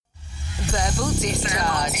Verbal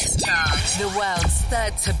Discharge. The world's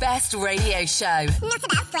third to best radio show. Not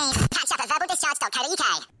about flame. Catch up at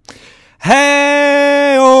verbaldischarge.co.uk.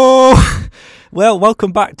 Hey-oh! Well,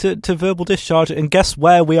 welcome back to Verbal Discharge, and guess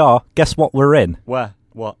where we are? Guess what we're in? Where?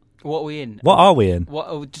 What? What are we in? What are we in?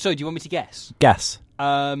 So, do you want me to guess? Guess.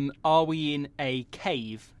 Are we in a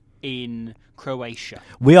cave in Croatia?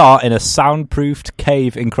 We are in a soundproofed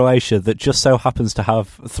cave in Croatia that just so happens to have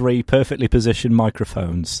 3 perfectly positioned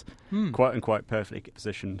microphones. Quite and quite perfectly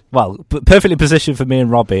positioned. Well, perfectly positioned for me and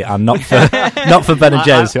Robbie, and not for Ben and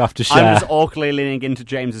James, who have to share. I'm just awkwardly leaning into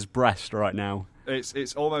James's breast right now.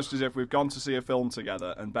 It's almost as if we've gone to see a film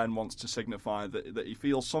together and Ben wants to signify that he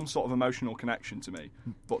feels some sort of emotional connection to me,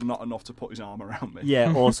 but not enough to put his arm around me.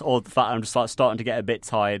 Yeah, or the fact I'm just like starting to get a bit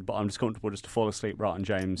tired, but I'm just comfortable just to fall asleep right on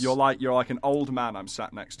James. You're like an old man I'm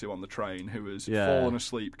sat next to on the train who has fallen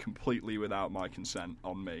asleep completely without my consent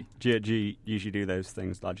on me. Do you usually do those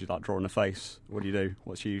things? Like, do you like drawing a face? What do you do?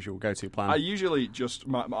 What's your usual go-to plan? I usually just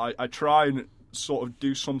I try and sort of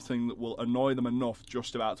do something that will annoy them enough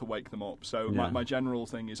just about to wake them up. So my general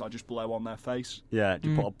thing is I just blow on their face. Yeah, do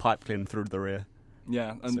you put a pipe clean through the rear?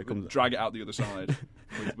 Yeah, and drag it out the other side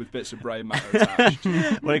with bits of brain matter attached.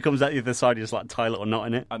 When it comes out the other side, you just like tie a little knot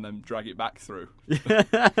in it. And then drag it back through.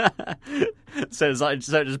 So it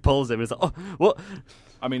just pulls him. It's like, oh, what?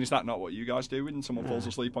 I mean, is that not what you guys do when someone falls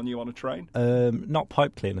asleep on you on a train? Not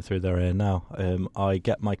pipe cleaner through their ear, no. I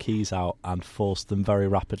get my keys out and force them very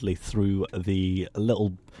rapidly through the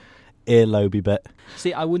little earlobey bit.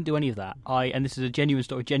 See, I wouldn't do any of that. And this is a genuine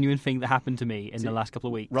story, genuine thing that happened to me in the last couple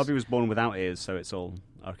of weeks. Robbie was born without ears, so it's all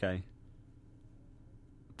okay.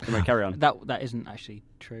 Carry on. That isn't actually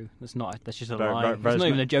true. That's just a lie. It's not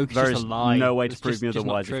even a joke. It's just a lie. No way to prove me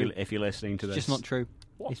otherwise if you're listening to this. It's just not true.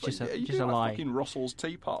 What? It's just a lie. Fucking Russell's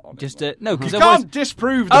teapot on just it. No, because you can't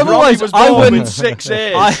disprove that Robbie was born with 6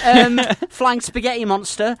 ears. Flying spaghetti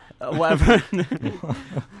monster, whatever.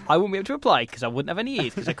 I wouldn't be able to reply because I wouldn't have any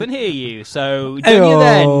ears because I couldn't hear you. So done you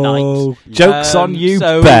there, knight. Joke's on you,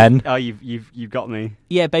 Ben. Oh, you've got me.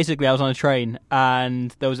 Yeah, basically, I was on a train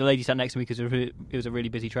and there was a lady sat next to me because it was a really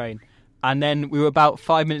busy train. And then we were about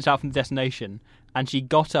 5 minutes out from the destination, and she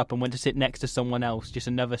got up and went to sit next to someone else, just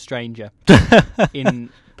another stranger,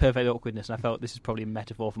 in perfect awkwardness. And I felt this is probably a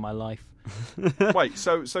metaphor for my life. Wait,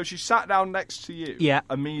 so she sat down next to you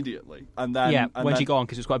immediately? And then she got on,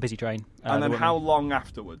 because it was quite a busy train. And then how long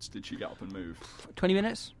afterwards did she get up and move? 20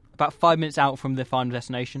 minutes. About 5 minutes out from the final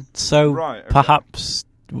destination. So perhaps...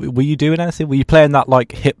 Were you doing anything? Were you playing that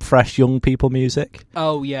like hip, fresh, young people music?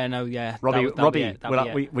 Oh yeah, no, yeah. Robbie,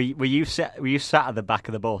 were you sat at the back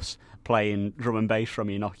of the bus playing drum and bass from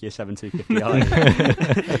your Nokia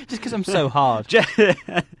 7250i? Just because I'm so hard.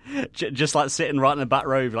 Just like sitting right in the back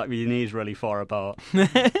row, like with your knees really far apart,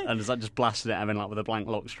 and just blasting it, having like with a blank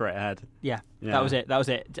look straight ahead. Yeah. That was it.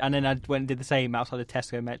 And then I went and did the same outside the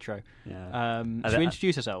Tesco Metro. Yeah. Should we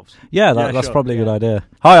introduce ourselves? Yeah, that's probably a good idea.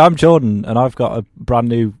 Hi, I'm Jordan, and I've got a brand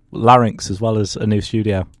new larynx as well as a new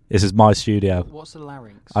studio. This is my studio. What's the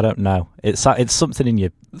larynx? I don't know. It's something in your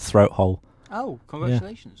throat hole. Oh,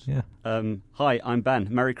 congratulations! Yeah. Hi, I'm Ben.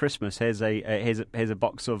 Merry Christmas. Here's a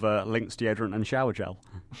box of Lynx deodorant and shower gel.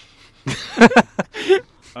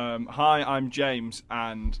 Hi, I'm James,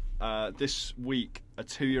 and this week a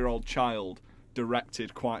 2-year-old child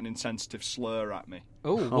directed quite an insensitive slur at me.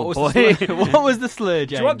 What was the slur? What was the slur, James?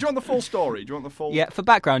 Do you want the full story? Do you want the full? Yeah. For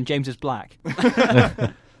background, James is black.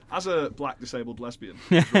 As a black disabled lesbian,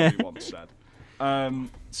 as Robbie once said.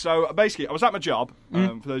 So basically, I was at my job.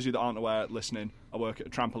 For those of you that aren't aware, listening, I work at a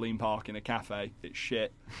trampoline park in a cafe. It's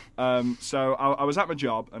shit. So I was at my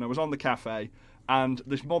job and I was on the cafe, and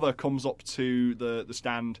this mother comes up to the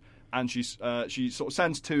stand, and she sort of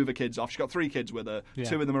sends 2 of the kids off. She's got 3 kids with her. Yeah.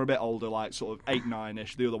 2 of them are a bit older, like sort of 8,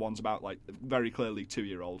 9-ish. The other one's about like very clearly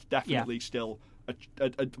 2-year-old. Definitely still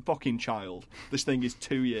a fucking child. This thing is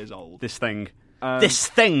 2 years old. This thing.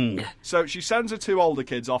 So she sends her 2 older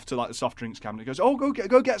kids off to like the soft drinks cabinet. Goes,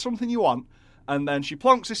 go get something you want. And then she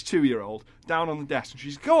plonks this 2-year-old down on the desk, and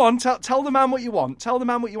she's, go on, tell the man what you want. Tell the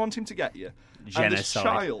man what you want him to get you. Genocide. And this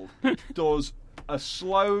child does a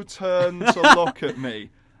slow turn to look at me,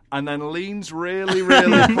 and then leans really,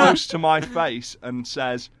 really close to my face and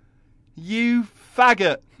says, "You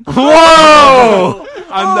faggot." Whoa!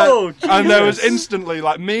 And there was instantly,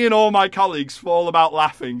 like, me and all my colleagues fall about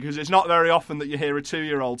laughing, because it's not very often that you hear a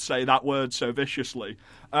 2-year-old say that word so viciously.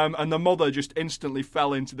 And the mother just instantly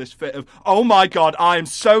fell into this fit of, oh my God, I am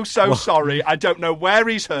so sorry. I don't know where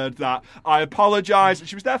he's heard that. I apologise. And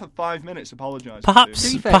she was there for 5 minutes apologising.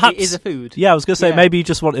 Perhaps it is a food. Yeah, I was going to say, maybe you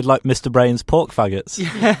just wanted like Mr. Brain's pork faggots.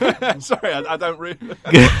 Sorry, I don't really...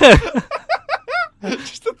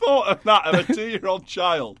 Just the thought thought of that of a 2-year-old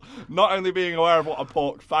child not only being aware of what a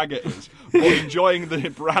pork faggot is, but enjoying the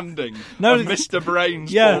branding of Mr.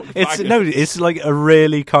 Brain's pork faggot. It's like a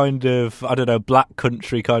really kind of, I don't know, black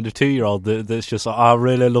country kind of 2-year-old that's just like, I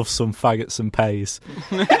really love some faggots and pays.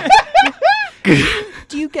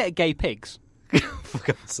 Do you get gay pigs? For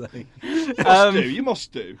God's sake. You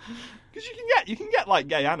must do. Because you can get like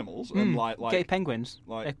gay animals and like gay penguins.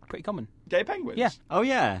 like- They're pretty common. gay penguins. Yeah. Oh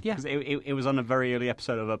yeah, Yeah. 'Cause it was on a very early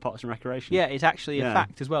episode of Parks and Recreation. Yeah, it's actually a Yeah.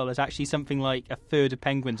 fact as well. There's actually something like a third of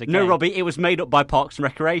penguins are gay. No, Robbie, it was made up by Parks and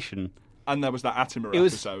Recreation. And there was that Attenborough It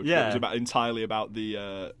was- episode yeah. that was entirely about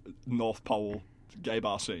the North Pole gay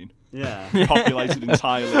bar scene, Yeah. populated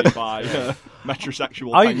entirely by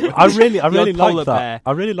metrosexual penguins. I really The like polar that. bear.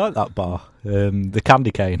 I really like that bar, the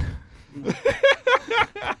candy cane.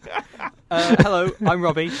 Hello, I'm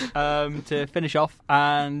Robbie. To finish off,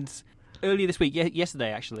 and earlier this week,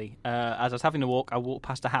 yesterday actually, as I was having a walk, I walked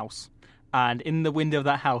past a house, and in the window of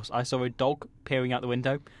that house, I saw a dog peering out the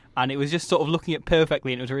window, and it was just sort of looking at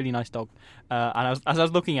perfectly, and it was a really nice dog. And as I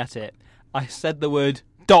was looking at it, I said the word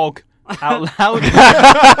 "dog" out loud,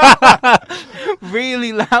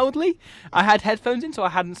 really loudly. I had headphones in, so I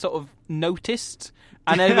hadn't sort of noticed,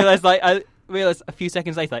 and I realised a few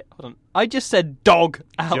seconds later, like, hold on, I just said "dog"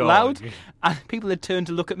 out Dog. loud, and people had turned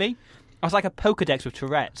to look at me. I was like a Pokedex with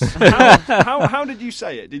Tourette's. How did you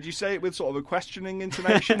say it? Did you say it with sort of a questioning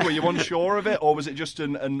intonation? Were you unsure of it, or was it just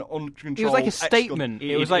an uncontrolled? It was like a statement.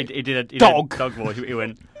 It was like he did a dog. dog voice. He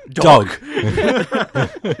went Dog. You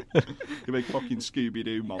big fucking Scooby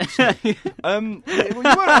Doo monster. You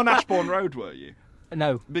weren't on Ashbourne Road, were you?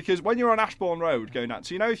 No. Because when you're on Ashbourne Road going out,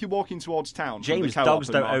 so you know if you're walking towards town, from the James, Co-op dogs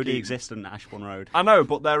and don't Marquee- only exist on Ashbourne Road. I know,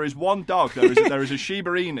 but there is one dog. There is a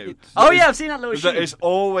Shiba Inu. Oh yeah, I've seen that little That sheep. is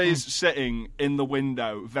always sitting in the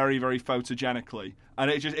window, very, very photogenically, and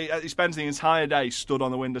it spends the entire day stood on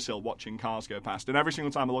the windowsill watching cars go past. And every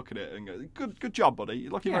single time I look at it, and go, "Good job, buddy.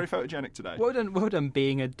 You're looking Yeah. very photogenic today." Well done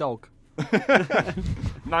being a dog.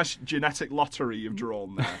 Nice genetic lottery you've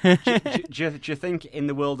drawn there. do you think in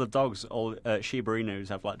the world of dogs, all Shiba Inus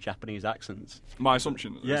have like Japanese accents? My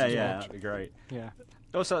assumption. Is Yeah, as yeah, well. that'd be great. Yeah.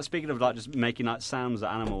 Also, speaking of like just making like sounds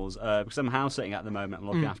at animals, because I'm house sitting at the moment, I'm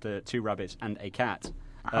looking after 2 rabbits and a cat.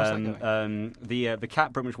 How's that going? The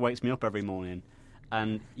cat pretty much wakes me up every morning,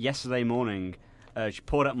 and yesterday morning she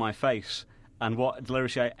poured at my face, and what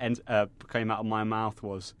deliriously came out of my mouth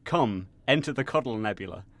was, "Come, enter the cuddle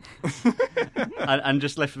nebula," and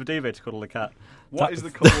just lifted the duvet to cuddle the cat. What is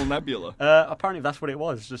the Cuddle Nebula? Apparently, that's what it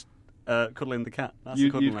was. Just cuddling the cat. That's the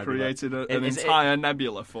You've cuddle nebula. created an It's- entire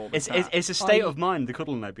nebula for the It's cat. it's a state of mind. The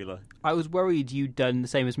cuddle nebula. I was worried you'd done the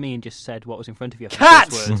same as me and just said what was in front of you. after Cat!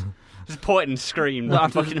 the first word. Just point and scream. Well, Like a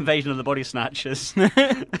after- fucking invasion of the body snatchers.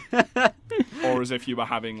 Or as if you were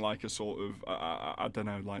having like a sort of I don't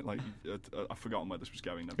know, I've forgotten where this was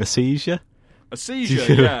going now. A seizure? A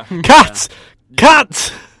seizure, yeah. Cat!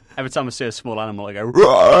 Cat! Every time I see a small animal, I go.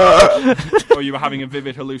 Or you were having a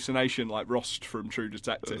vivid hallucination like Rost from True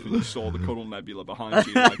Detective, and you saw the Cuddle Nebula behind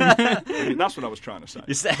you. Like, that's what I was trying to say.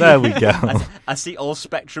 You say- There we go. I see all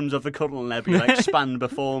spectrums of the cuddle nebula expand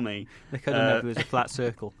before me. The cuddle nebula is a flat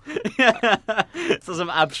circle. It's some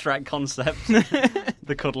abstract concept.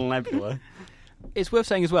 The cuddle nebula. It's worth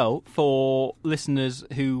saying as well, for listeners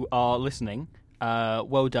who are listening,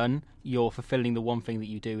 well done. You're fulfilling the one thing that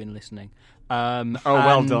you do in listening.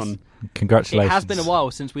 Well and done. Congratulations. It has been a while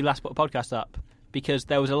since we last put a podcast up, because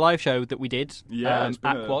there was a live show that we did Yeah, it's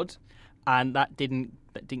been at a- Quad, and that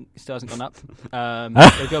still hasn't gone up.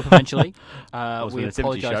 It'll go up eventually. was We a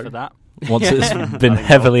nativity apologise show. for that. Once it's been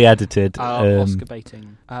heavily edited. Oscar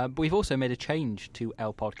baiting. But we've also made a change to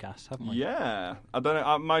L Podcast, haven't we? Yeah, I don't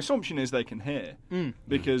know. My assumption is they can hear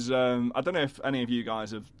because I don't know if any of you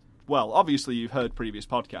guys have. Well, obviously you've heard previous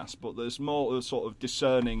podcasts, but there's more sort of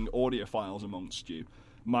discerning audiophiles amongst you.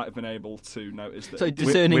 Might have been able to notice that. So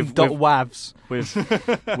discerning we've- .wavs.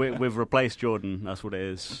 We've replaced Jordan. That's what it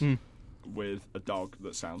is. with a dog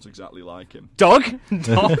that sounds exactly like him. Dog?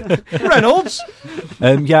 Reynolds.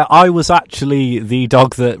 Yeah, I was actually the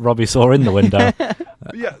dog that Robbie saw in the window.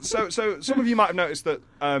 Yeah, so some of you might have noticed that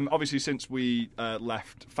obviously since we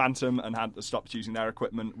left Phantom and had stopped using their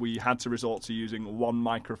equipment, we had to resort to using one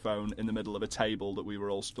microphone in the middle of a table that we were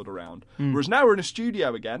all stood around. Whereas now we're in a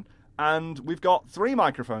studio again, and we've got 3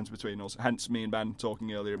 microphones between us, hence me and Ben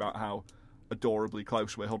talking earlier about how adorably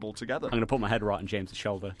close we're huddled together. I'm going to put my head right on James's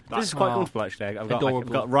shoulder. That's- This is quite Oh. comfortable, actually. I've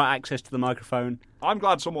Adorable. got right access to the microphone. I'm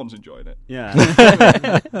glad someone's enjoying it.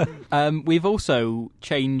 Yeah. We've also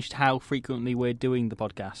changed how frequently we're doing the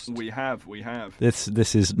podcast. We have.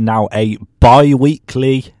 This is now a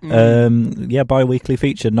bi-weekly, bi-weekly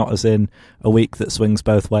feature, not as in a week that swings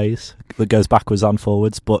both ways, that goes backwards and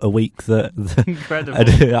forwards, but a week that Incredible.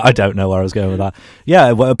 I don't know where I was going with that.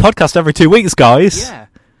 Yeah, well, a podcast every 2 weeks, guys. Yeah.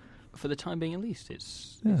 For the time being, at least,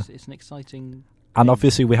 it's an exciting. And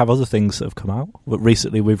obviously, we have other things that have come out. But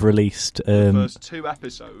recently, we've released First 2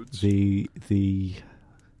 episodes. the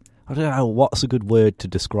I don't know what's a good word to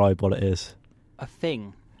describe what it is. A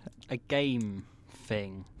thing. A game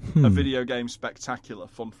thing. A video game spectacular,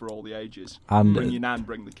 fun for all the ages. And Bring your nan,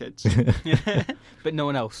 bring the kids. But no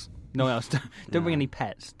one else. No one else. Don't bring any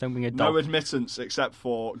pets. Don't bring a dog. No admittance except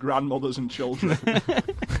for grandmothers and children.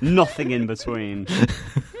 Nothing in between.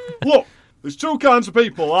 Look, there's 2 kinds of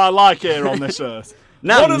people I like here on this earth.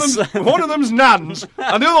 Nans. One of them's nans,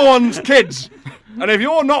 and the other one's kids. And if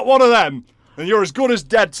you're not one of them, then you're as good as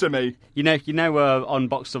dead to me. You know, on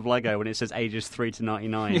boxes of Lego when it says ages 3 to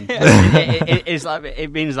 99, it's like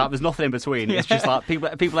it means that there's nothing in between. It's just like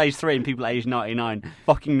people age 3 and people age 99.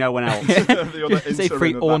 Fucking no one else. The other Say interim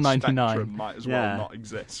 3 of or that 99. spectrum might as well Yeah. not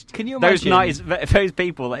exist. Can you Those imagine? those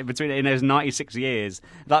people like, between in those 96 years,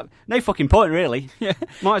 that no fucking point really. Yeah.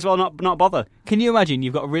 Might as well not bother. Can you imagine?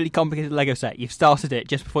 You've got a really complicated Lego set. You've started it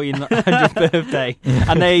just before your 100th birthday,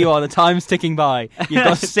 and there you are. The time's ticking by. You've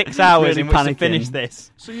got 6 hours Really in which to panicking. finish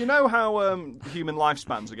this. So you know how human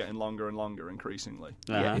lifespans are getting longer and longer increasingly?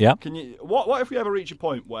 Uh-huh. yeah, Can you? What if we ever reach a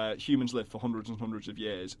point where humans live for hundreds and hundreds of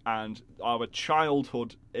years, and our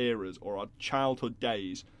childhood eras or our childhood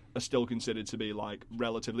days are still considered to be like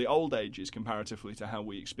relatively old ages comparatively to how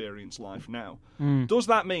we experience life now? Does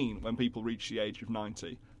that mean when people reach the age of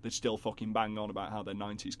 90, they'd still fucking bang on about how they're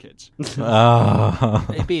 90s kids?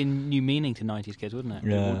 It'd be a new meaning to 90s kids, wouldn't it?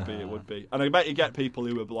 Yeah. It would be. And I bet you get people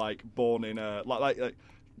who were like born in like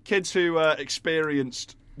kids who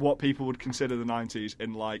experienced what people would consider the 90s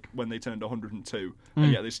in like when they turned 102,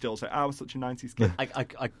 and yet they still say, "I was such a 90s kid."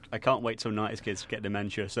 I can't wait till 90s kids get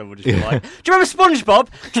dementia, so we'll just be like, do you remember SpongeBob?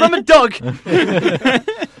 Do you remember Doug?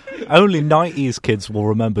 Only 90s kids will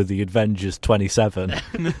remember the Avengers 27.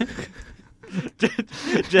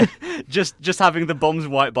 just having the bombs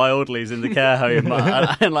wiped by orderlies in the care home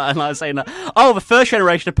and like saying that, oh, the first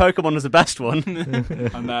generation of Pokemon was the best one.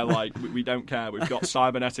 And they're like, we don't care. We've got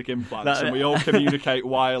cybernetic implants, and we all communicate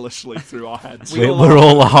wirelessly through our heads. We're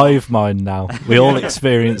all a hive mind now. We all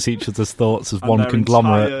experience each other's thoughts as And one their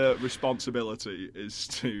conglomerate. entire responsibility is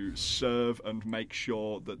to serve and make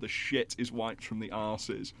sure that the shit is wiped from the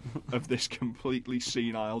arses of this completely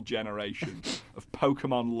senile generation of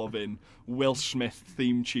Pokemon-loving, Will Smith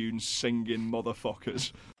theme tunes singing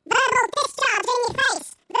motherfuckers. Verbal discharge in your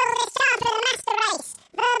face. Verbal discharge for the master race.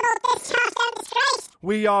 Verbal discharge don't disgrace.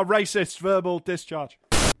 We are racist. Verbal discharge.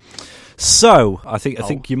 So, I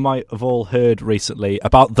think you might have all heard recently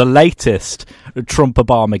about the latest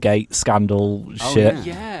Trump-Obamagate scandal shit.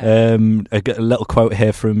 Yeah. A little quote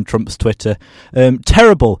here from Trump's Twitter.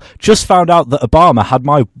 Terrible. Just found out that Obama had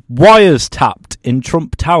my wires tapped in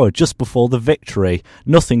Trump Tower just before the victory.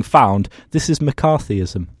 Nothing found. This is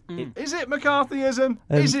McCarthyism. Is it McCarthyism?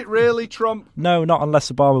 Is it really Trump? No, not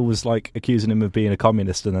unless Obama was like accusing him of being a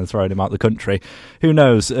communist and then throwing him out of the country. Who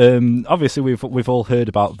knows? Obviously, we've all heard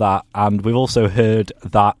about that, and we've also heard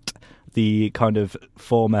that the kind of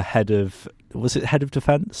former head of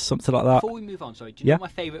defence, something like that. Before we move on, sorry, do you know what my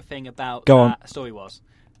favourite thing about Go that story was?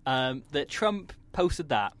 That Trump posted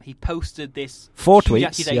that. He posted this 4 huge tweets.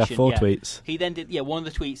 accusation. Yeah, 4 tweets. He then did, one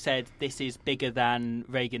of the tweets said, this is bigger than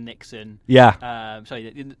Reagan-Nixon. Yeah.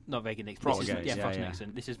 Sorry, not Reagan-Nixon. Frosty.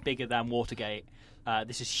 Nixon. This is bigger than Watergate.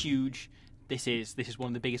 This is huge. This is one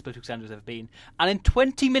of the biggest political scandals there's ever been. And then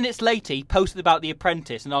 20 minutes later, he posted about The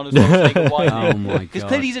Apprentice and Arnold Schwarzenegger whining. Oh my Because God.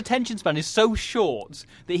 clearly his attention span is so short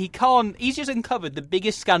that he can't. He's just uncovered the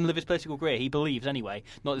biggest scandal of his political career. He believes, anyway.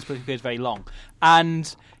 Not that his political career is very long,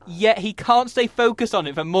 and yet he can't stay focused on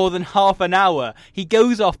it for more than half an hour. He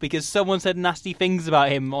goes off because someone said nasty things about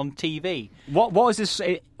him on TV. What was this?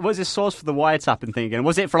 What was this source for the wiretapping thing again?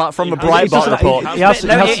 Was it from a It's just Breitbart like- report? he has-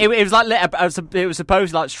 No, he has- it was like it was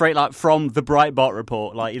supposed like straight like from the Breitbart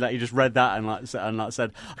report. Like you just read that and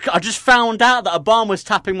said, I just found out that Obama was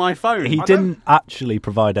tapping my phone. He didn't actually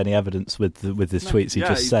provide any evidence with his tweets. He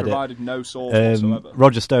just said it. provided no source whatsoever.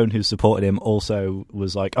 Roger Stone, who supported him, also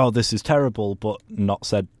was like, "Oh, this is terrible," but not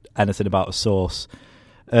said anything about a source.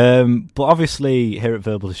 But obviously, here at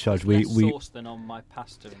Verbal Discharge, we Less source than on my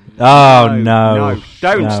pastor. oh no,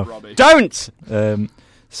 don't, no. Robbie. don't.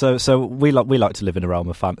 So we like to live in a realm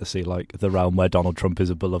of fantasy, like the realm where Donald Trump is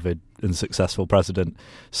a beloved and successful president.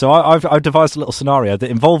 So I've devised a little scenario that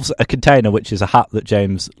involves a container, which is a hat that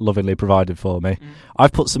James lovingly provided for me.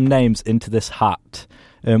 I've put some names into this hat.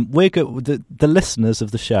 The listeners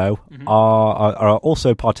of the show are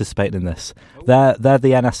also participating in this. They're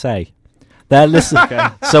the NSA. They're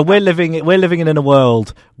listening. So we're living in a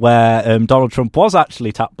world where Donald Trump was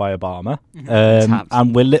actually tapped by Obama,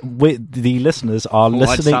 and the listeners are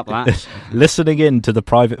listening in to the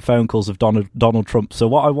private phone calls of Donald Trump. So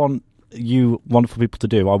what I want you wonderful people to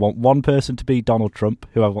do, I want one person to be Donald Trump,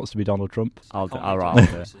 whoever wants to be Donald Trump. I'll do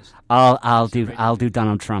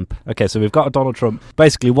Donald Trump. Okay, so we've got a Donald Trump.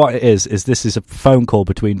 Basically, what it is this is a phone call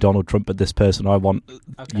between Donald Trump and this person. I want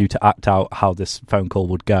you to act out how this phone call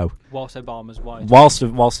would go. Whilst Obama's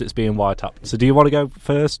wiretapped. Whilst it's being wiretapped. So do you want to go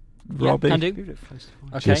first, Robbie? Can do.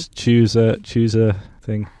 Okay. Just choose a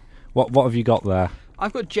thing. What have you got there?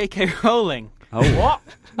 I've got J.K. Rowling. Oh, what?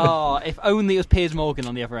 Oh, if only it was Piers Morgan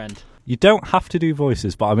on the other end. You don't have to do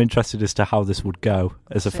voices, but I'm interested as to how this would go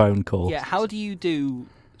as a phone call. Yeah, how do you do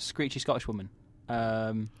Screechy Scottish Woman?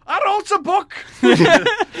 I wrote a book! So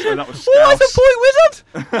that was Oh, that's a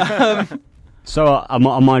point, wizard! So am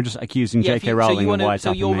I just accusing J.K. Rowling of wiretapping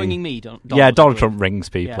So you're me? ringing me, Donald? Yeah, Donald Trump rings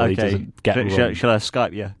people. Yeah. He Okay. doesn't get Shall I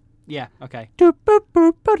Skype you? Yeah, okay.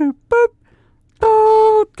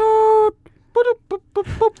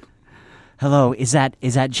 Hello, is that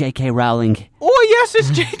J.K. Rowling? Oh, yes, it's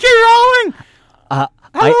J.K. Rowling!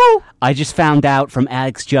 Hello! I just found out from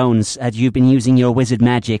Alex Jones that you've been using your wizard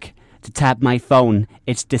magic to tap my phone.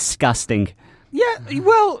 It's disgusting. Yeah,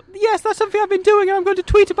 well, yes, that's something I've been doing, and I'm going to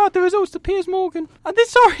tweet about the results to Piers Morgan. And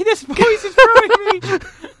this voice is throwing me.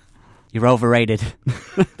 You're overrated.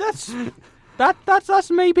 That's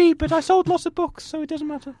maybe, but I sold lots of books, so it doesn't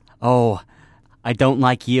matter. Oh, I don't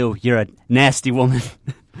like you. You're a nasty woman.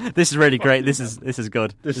 This is really great. This is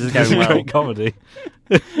good. This is going well. Great comedy.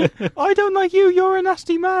 I don't like you. You're a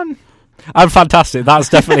nasty man. I'm fantastic. That's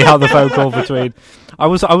definitely how the phone call between. I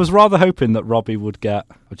was rather hoping that Robbie would get.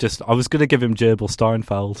 I was going to give him Gerbil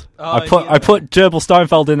Steinfeld. Oh, I put Gerbil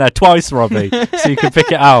Steinfeld in there twice, Robbie, so you can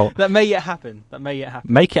pick it out. That may yet happen.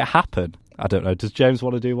 Make it happen. I don't know. Does James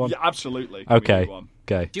want to do one? Yeah, absolutely. Okay. We do one.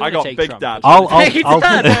 Okay. Do you I wanna got take Big Trump? Dad.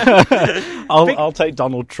 I'll take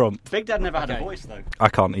Donald Trump. Big Dad never had a voice, though. I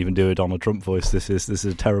can't even do a Donald Trump voice. This is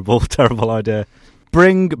a terrible idea.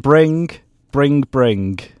 Bring.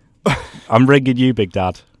 I'm ringing you, Big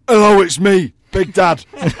Dad. Hello, it's me, Big Dad.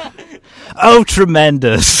 Oh,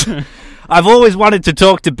 tremendous. I've always wanted to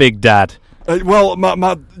talk to Big Dad. Well,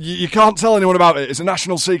 you can't tell anyone about it. It's a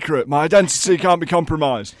national secret. My identity can't be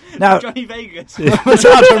compromised. Now, Johnny Vegas. Dad,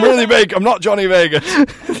 I'm really big. I'm not Johnny Vegas.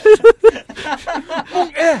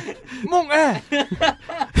 Monk air.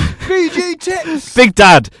 BG tips. Big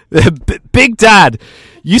Dad, Big Dad,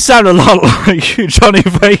 you sound a lot like Johnny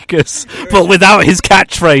Vegas, but without his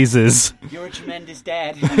catchphrases. You're a tremendous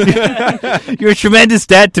dad. You're a tremendous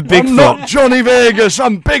dad to Bigfoot. I'm not Johnny Vegas.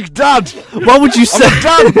 I'm Big Dad. What would you say? I'm a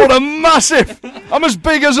dad, but I'm massive. I'm as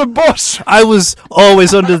big as a bus. I was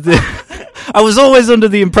always under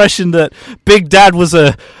the impression that Big Dad was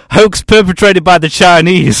a hoax perpetrated by the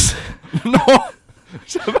Chinese. No,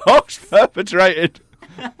 it's a hoax perpetrated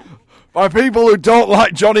by people who don't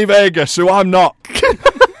like Johnny Vegas, who I'm not.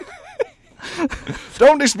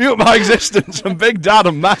 Don't dispute my existence. I'm Big Dad.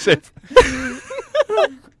 I'm massive.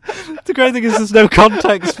 The great thing is there's no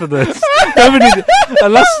context for this.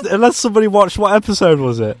 Unless somebody watched, what episode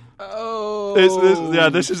was it?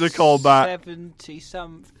 This is a callback.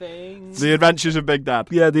 70-something. The Adventures of Big Dad.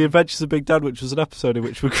 Yeah, The Adventures of Big Dad, which was an episode in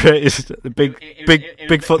which we created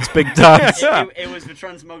Bigfoot's Big Dad. It was the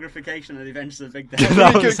transmogrification of the Adventures of Big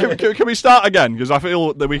Dad. Can we start again? Because I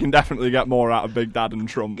feel that we can definitely get more out of Big Dad and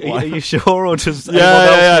Trump. Are you sure, or just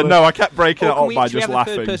Yeah. No, I kept breaking it up by just Should we have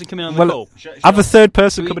laughing. a third person coming on the call? Have a third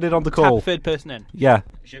person coming in on the Tap call. a third person in. Yeah.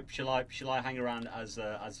 Shall I hang around as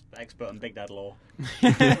expert on Big Dad law?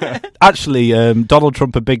 Actually, Donald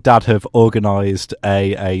Trump and Big Dad have organised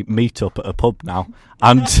a meet-up at a pub now,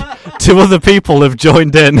 and two other people have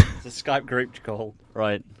joined in. It's a Skype group call.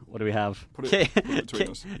 Right, what do we have? Put it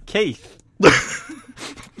between us. Keith.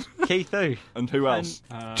 Keith who? And who else?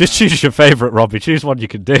 Just choose your favourite, Robbie. Choose one you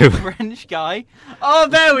can do. French guy. Oh,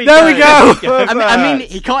 there we There go. we go. I mean,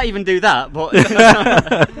 he can't even do that, but...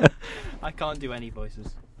 I can't do any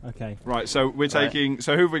voices. Okay. Right, so we're taking...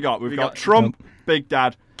 So who have we got? We've got got Trump, Big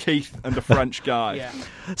Dad, Keith, and a French guy. Yeah.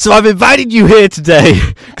 So I've invited you here today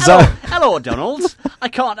because Hello, Donald. I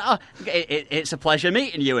can't. It's a pleasure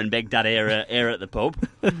meeting you and Big Dad here at the pub.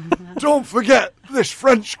 Don't forget this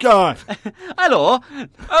French guy. Hello.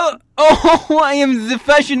 Oh, I am the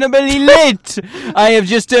fashionably lit. I have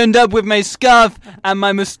just turned up with my scarf and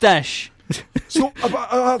my moustache. So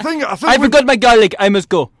I think I forgot my garlic. I must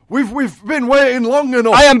go. we've been waiting long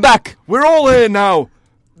enough. I am back. We're all here now.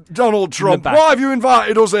 Donald Trump, back. why have you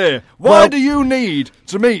invited us here? Why Well- do you need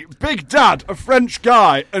to meet Big Dad, a French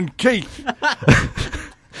guy, and Keith?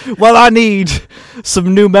 well, I need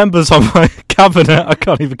some new members on my cabinet. I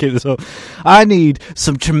can't even keep this up. I need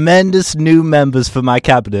some tremendous new members for my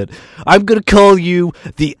cabinet. I'm going to call you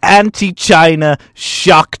the anti-China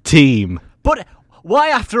shock team. But why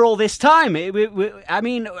after all this time? I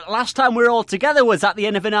mean, last time we were all together was at the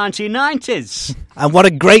end of the 1990s. And what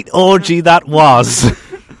a great orgy that was.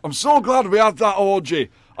 I'm so glad we had that orgy.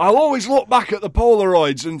 I'll always look back at the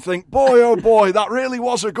Polaroids and think, boy, oh boy, that really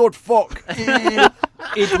was a good fuck. It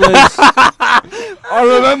was. I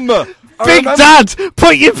remember. Big Dad,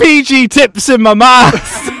 put your PG tips in my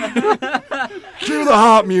mouth. Cue the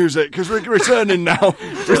harp music, because we're returning now.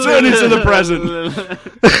 Returning to the present.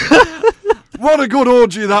 What a good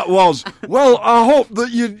orgy that was. Well, I hope that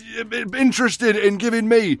you're interested in giving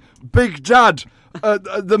me, Big Dad,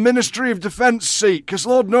 the Ministry of Defence seat, because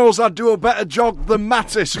Lord knows I'd do a better job than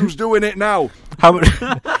Mattis, who's doing it now. How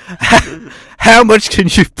much can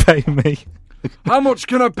you pay me? How much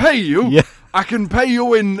can I pay you? Yeah. I can pay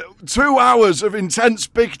you in 2 hours of intense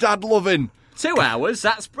Big Dad loving. 2 hours?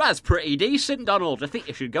 That's pretty decent, Donald. I think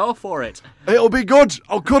you should go for it. It'll be good.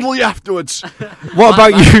 I'll cuddle you afterwards. What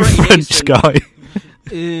about That's you, pretty French decent. guy?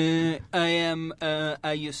 I am.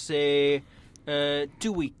 You say 2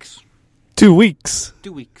 weeks. 2 weeks.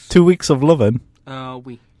 2 weeks. 2 weeks of loving.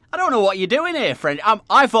 We. I don't know what you're doing here, friend.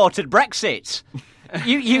 I voted Brexit.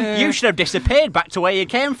 You should have disappeared back to where you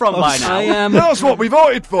came from by now. I am. That's what we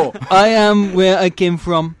voted for. I am where I came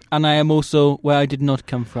from, and I am also where I did not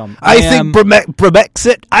come from. I think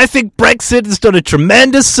Brexit. I think Brexit has done a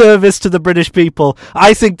tremendous service to the British people.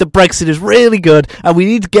 I think that Brexit is really good, and we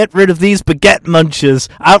need to get rid of these baguette munchers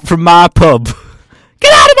out from my pub.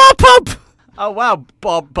 Get out of my pub! Oh wow,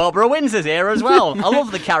 Barbara Windsor's here as well. I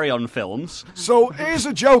love the Carry On films. So here's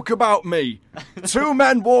a joke about me. 2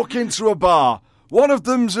 men walk into a bar. One of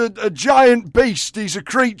them's a giant beast. He's a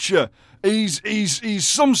creature. He's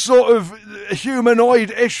some sort of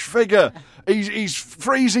humanoid-ish figure. He's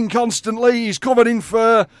freezing constantly. He's covered in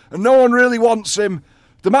fur, and no one really wants him.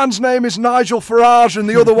 The man's name is Nigel Farage, and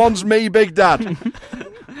the other one's me, Big Dad.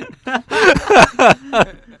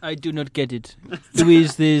 I do not get it. Who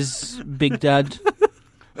is this Big Dad?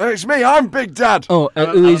 It's me. I'm Big Dad. Oh,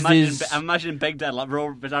 who is this? I'm imagining Big Dad like we're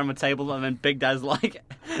all around the table, and then Big Dad's like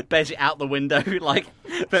basically out the window, like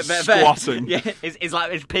Squatting. Yeah, it's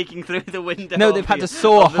like it's peeking through the window. No, they've had to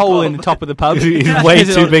saw a hole in the top of the pub. He's way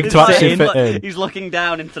too big to actually fit in. He's looking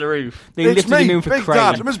down into the roof. They It's lifted him me, in for Big crane.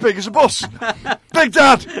 Dad. I'm as big as a bus. Big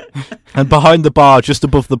Dad. And behind the bar, just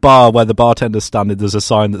above the bar where the bartender's standing, there's a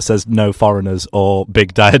sign that says "No foreigners" or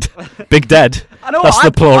 "Big Dead." Big Dead. I know. That's I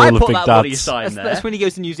the plural I of put Big that bloody Dads. sign there. That's when he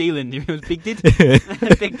goes to New Zealand. He goes, Big Did.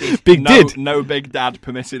 Big Did. Big Did. No Big Dad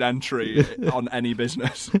permitted entry on any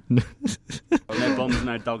business. No bums,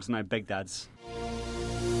 no dogs, no Big Dads.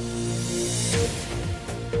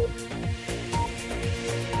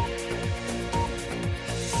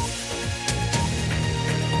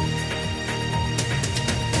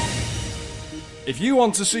 If you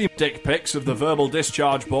want to see dick pics of the Verbal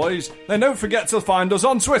Discharge Boys, then don't forget to find us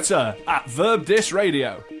on Twitter at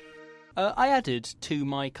VerbDisRadio. I added to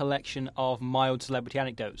my collection of mild celebrity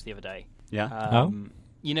anecdotes the other day. Yeah.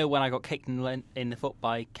 You know when I got kicked in the foot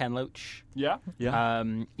by Ken Loach? Yeah? Yeah.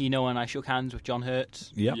 You know when I shook hands with John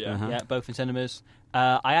Hurt? Yep. Yeah. Uh-huh. Yeah, both in cinemas.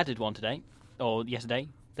 I added one today, or yesterday,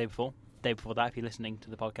 day before that, if you're listening to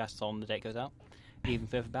the podcast on the day it goes out. Even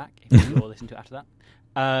further back, if you're listening to it after that.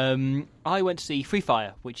 I went to see Free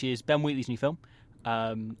Fire, which is Ben Wheatley's new film.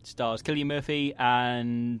 Stars Cillian Murphy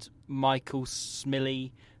and Michael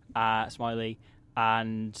Smiley, Smiley,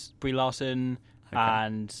 and Brie Larson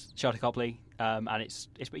and Charlotte Copley, and it's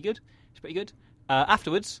pretty good. It's pretty good.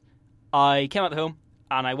 Afterwards, I came out the film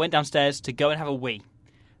and I went downstairs to go and have a wee.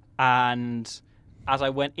 And as I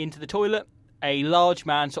went into the toilet, a large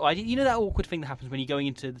man. So you know that awkward thing that happens when you're going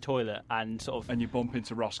into the toilet and sort of. And you bump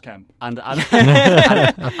into Ross Kemp. and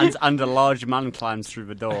a large man climbs through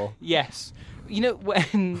the door. Yes, you know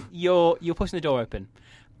when you're pushing the door open,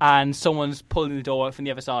 and someone's pulling the door out from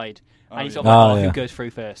the other side, and you sort of yeah. like, Oh, yeah. who goes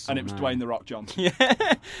through first? And it was Dwayne The Rock Johnson.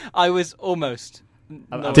 Yeah, I was almost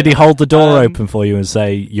No, Did he hold the door open for you and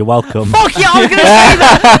say, "You're welcome"? Fuck yeah, I was going to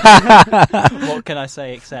say that! What can I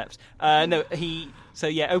say except? No, he... So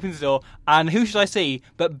yeah, opens the door, and who should I see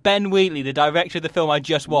but Ben Wheatley, the director of the film I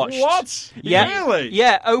just watched. What? Yeah, Really?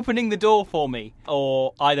 Yeah, opening the door for me.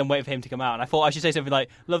 Or I then wait for him to come out, and I thought I should say something like,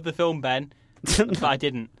 "Love the film, Ben," but I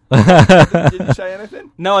didn't. Did you say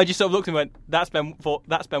anything? No, I just sort of looked and went, "That's Ben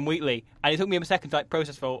Wheatley," and it took me a second to like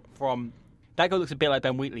process from that guy looks a bit like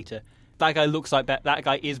Ben Wheatley to that guy looks like that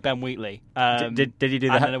guy is Ben Wheatley. Did you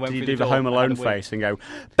do and then I went through the door Home and Alone had a wink. face and go,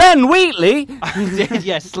 Ben Wheatley?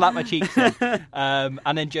 Yeah, slap my cheeks in.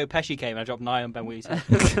 And then Joe Pesci came and I dropped an eye on Ben Wheatley's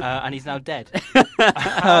head. And he's now dead.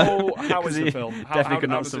 How is the film? Definitely could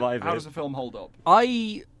not does survive How it. does the film hold up?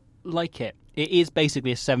 I like it. It is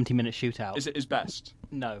basically a 70-minute shootout. Is it his best?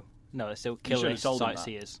 No, they're still You should've killers, told him that.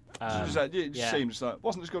 sightseers. It just seems like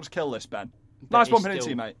wasn't as good as Kill List, Ben. But Nice it's bumping into still-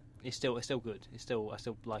 you, mate. It's still good. I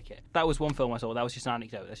still like it. That was one film I saw. That was just an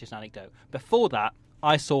anecdote. That's just an anecdote. Before that,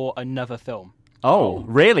 I saw another film. Oh,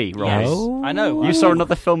 really, Robbie? Yes. I know. You saw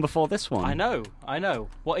another film before this one? I know.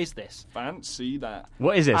 What is this? Fancy that.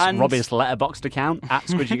 What is this? And- Robbie's letterboxd account at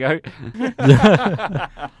Squidgy Goat?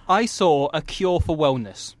 I saw A Cure for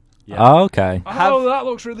Wellness. Oh, okay. Oh, that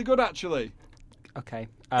looks really good, actually. Okay.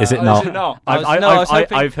 Is it Oh, not? Is it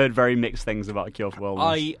not? I've heard very mixed things about Cure for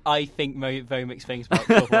Wellness. I think very, very mixed things about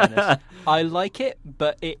Cure for Wellness. I like it,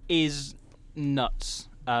 but it is nuts.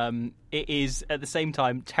 It is at the same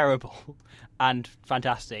time terrible and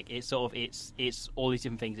fantastic. It's sort of it's all these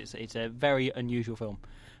different things. It's a very unusual film,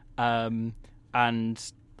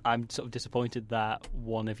 and I'm sort of disappointed that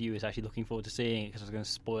one of you is actually looking forward to seeing it because I was going to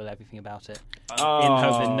spoil everything about it in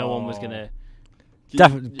hope that no one was going to.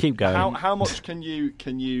 Keep going. How much can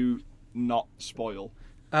you not spoil?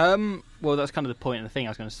 Well, that's kind of the point of the thing. I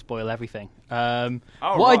was going to spoil everything. What right.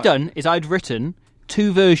 I'd done is I'd written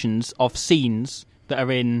 2 versions of scenes that are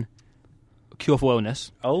in Cure for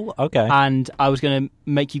Wellness, Oh, okay. and I was going to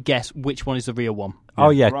make you guess which one is the real one.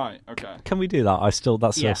 Oh, yeah. Right. Okay. Can we do that? That still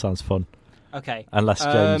Yeah. sounds fun. Okay. Unless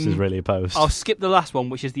James is really opposed. I'll skip the last one,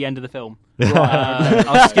 which is the end of the film. Right.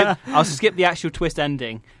 I'll skip the actual twist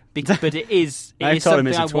ending, but it is I told him something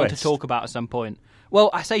it's a I want to twist. talk about at some point. Well,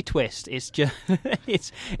 I say twist. It's just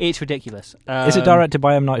it's ridiculous. Is it directed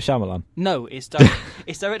by M. Night Shyamalan? No, it's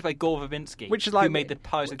directed by Gore Verbinski, Which is who like- made the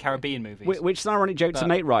Pirates of the Caribbean movies. Which is an ironic joke to But-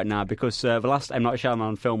 make right now because the last M. Night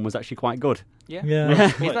Shyamalan film was actually quite good. Yeah. Yeah.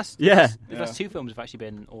 His last, Yeah. his last 2 films have actually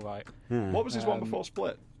been all right. What was his one before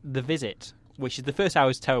Split? The Visit, which is the first hour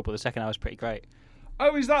is terrible, the second hour is pretty great.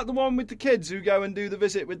 Oh, is that the one with the kids who go and do the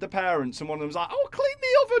visit with the parents, and one of them's like, "Oh, clean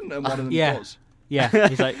the oven," and one of them Yeah. does. Yeah,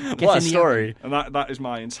 he's like, get What a in the story. And that is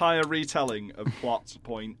my entire retelling of plot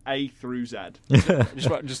point A through Z.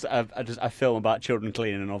 just a film about children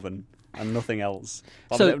cleaning an oven and nothing else.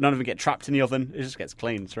 So- None of them get trapped in the oven. It just gets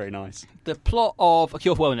cleaned. It's very nice. The plot of A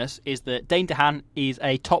Cure for Wellness is that Dane DeHaan is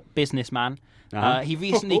a top businessman. Uh-huh. He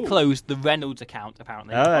recently closed the Reynolds account,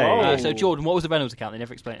 apparently. Oh. So, Jordan, what was the Reynolds account? They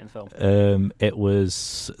never explained it in the film. It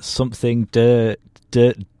was something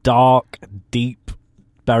dark, deep,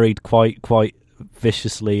 buried quite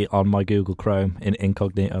viciously on my Google Chrome in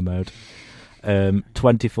incognito mode.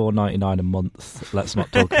 $24.99 a month. Let's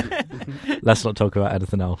not talk. Let's not talk about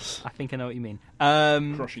anything else. I think I know what you mean.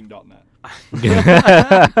 Crushing.net.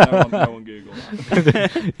 no one Google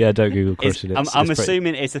that. Yeah, don't Google crushing it. I'm It's pretty-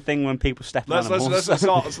 assuming it's a thing when people step on Let's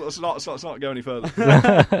animals. not go any further.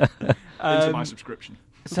 Into my subscription.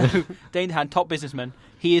 So, Dane DeHaan, top businessman,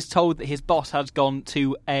 he is told that his boss has gone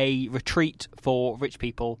to a retreat for rich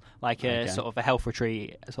people, like a sort of a health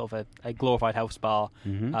retreat, sort of a glorified health spa,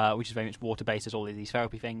 which is very much water-based, as all of these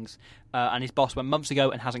therapy things. And his boss went months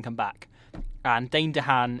ago and hasn't come back. And Dane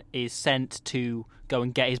DeHaan is sent to go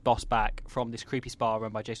and get his boss back from this creepy spa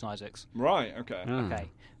run by Jason Isaacs. Right. Okay.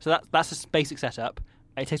 Okay, so that's a basic setup.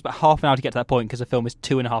 It takes about half an hour to get to that point because the film is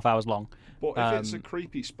 2.5 hours long. But if it's a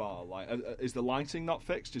creepy spa, like, is the lighting not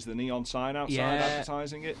fixed? Is the neon sign outside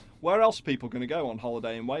advertising it? Where else are people going to go on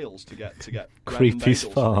holiday in Wales to get creepy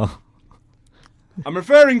spa. I'm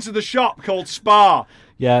referring to the shop called Spa.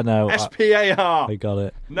 Yeah, no. SPAR. I got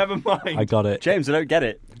it. Never mind. I got it. James, I don't get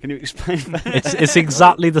it. Can you explain that? It's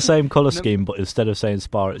exactly the same colour scheme, but instead of saying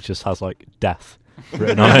spa, it just has like death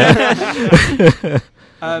written on it.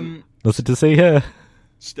 Nothing to see here.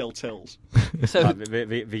 Still tills. So Like,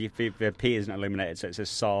 the P isn't illuminated, so it says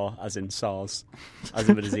SAR, as in SARS, as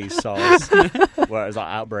in the disease SARS, where it was like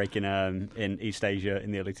outbreak in East Asia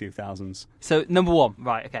in the early 2000s. So, number one,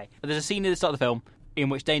 right, okay. There's a scene at the start of the film in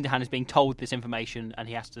which Dane DeHaan is being told this information and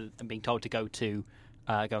being told to go to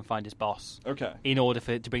go and find his boss. Okay. In order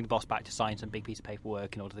to bring the boss back to sign some big piece of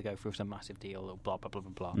paperwork in order to go through some massive deal or blah blah blah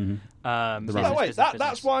blah blah. So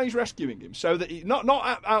that's why he's rescuing him, so that he, not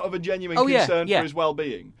out of a genuine concern for his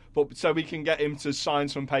well-being, but so we can get him to sign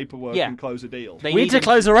some paperwork and close a deal. They We need to him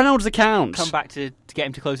close the Reynolds account. come back to get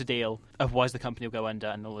him to close a deal. Otherwise, the company will go under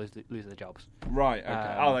and they'll lose their jobs. Right. Okay.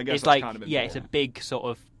 I guess it's that's like kind of it's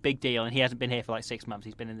a big deal, and he hasn't been here for like 6 months.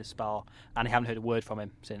 He's been in this spa, and I haven't heard a word from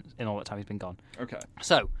him since in all that time he's been gone. Okay.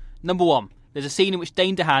 So, number one, there's a scene in which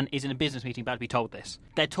Dane DeHaan is in a business meeting about to be told this.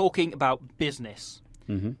 They're talking about business.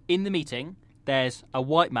 Mm-hmm. In the meeting, there's a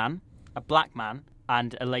white man, a black man,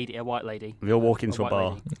 and a white lady. We all walk into a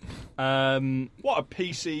bar. What a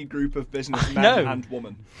PC group of businessmen and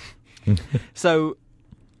woman. So,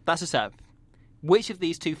 that's a setup. Which of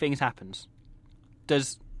these two things happens?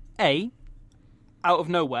 Does A, out of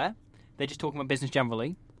nowhere, they're just talking about business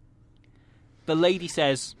generally, the lady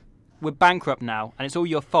says, "We're bankrupt now, and it's all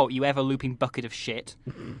your fault, you ever-looping bucket of shit."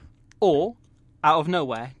 Or, out of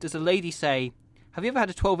nowhere, does the lady say, "Have you ever had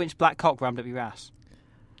a 12-inch black cock rammed up your ass?"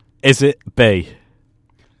 Is it B?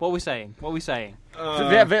 What are we saying?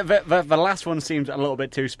 The last one seems a little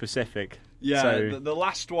bit too specific. Yeah, So- the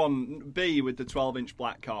last one, B with the 12-inch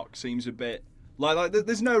black cock, seems a bit like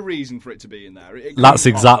there's no reason for it to be in there. That's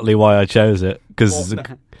exactly why I chose it. Because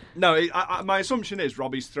my assumption is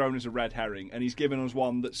Robbie's thrown as a red herring, and he's given us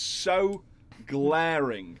one that's so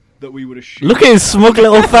glaring that we would assume. look at his smug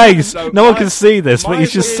little face. So No one can see this, but my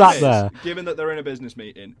he's just opinion sat there. is, given that they're in a business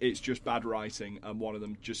meeting, it's just bad writing, and one of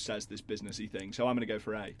them just says this businessy thing. So I'm going to go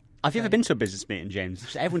for A. Have you ever been to a business meeting,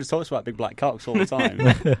 James? Everyone just talks about big black cocks all the time.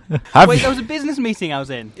 Wait, there was a business meeting I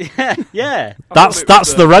was in. Yeah.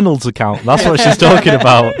 That's the Reynolds account. That's what she's talking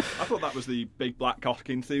about. I thought that was the big black cock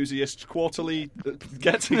enthusiasts quarterly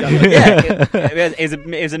get together.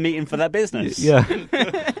 It was a meeting for their business. Yeah.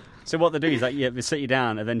 So what they do is they sit you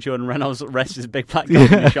down, and then Jordan Reynolds rests his big black cock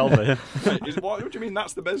on your shoulder. What do you mean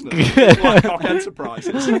that's the business? Big Black Cock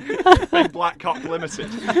Enterprises. Big Black Cock Limited.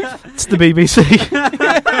 It's the BBC.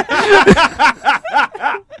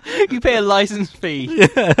 You pay a license fee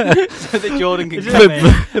so that Jordan can come in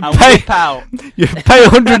and Pay- whip out. You pay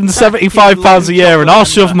 £175 a year and I'll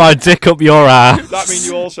shove my dick up your ass. That means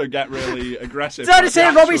you also get really aggressive. Did I just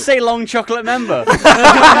hear Robbie say long chocolate member?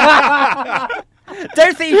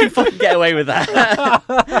 Don't think you can fucking get away with that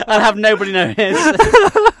and have nobody notice.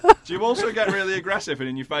 Do you also get really aggressive and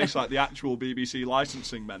in your face like the actual BBC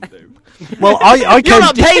licensing men do? Well, I You're came.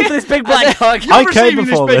 not paying for this big black cock. I You're came receiving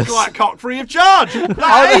before this big this. black cock free of charge.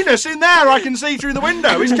 That anus in there, I can see through the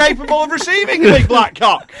window, is capable of receiving a big black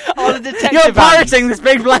cock. Are the detective You're vans, pirating this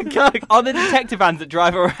big black cock. are the detective vans that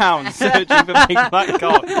drive around searching for big black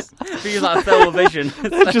cocks? Use like thermal vision.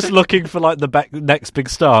 Just looking for like the next big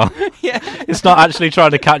star. Yeah. It's not actually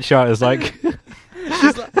trying to catch you out. It's like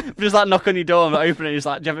Just like knock on your door and open it. It's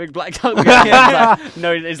like, do you have a big black cock? Yeah, it's like,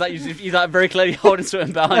 no, it's like he's like very clearly holding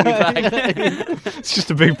something behind your back. it's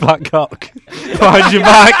just a big black cock behind your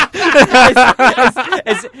back.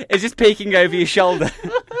 It's just peeking over your shoulder.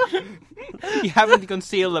 You having to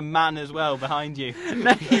conceal a man as well behind you.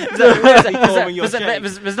 There's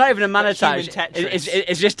not even a man attached. Human Tetris.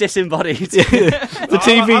 It's just disembodied. The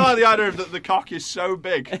TV. I like the idea of that the cock is so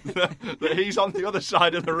big that he's on the other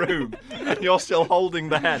side of the room and you're still holding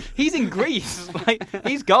the head. He's in Greece. Like,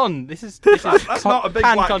 he's gone. This is That's not a big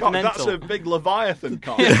black cock, that's a big Leviathan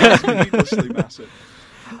cock. That's needlessly massive.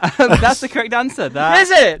 That's the correct answer. Is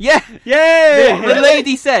it? Yeah. Yay! The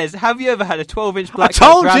lady says, "Have you ever had a 12-inch black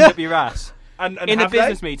told cock rammed you. up your ass?" And In a have they?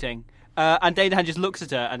 business meeting. And Dane DeHaan just looks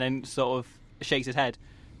at her and then sort of shakes his head.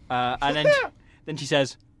 And then she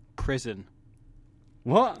says, "Prison."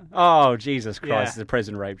 What? Oh, Jesus Christ! Yeah. It's a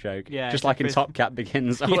prison rape joke. Yeah, just it's like a in prison- Top Cat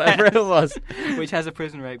Begins or Yeah. whatever it was. Which has a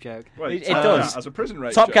prison rape joke. Wait, It does. As a prison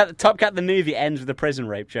rape Top joke. Cat the movie ends with a prison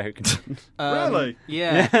rape joke. Really?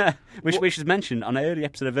 Yeah. which was mentioned on an early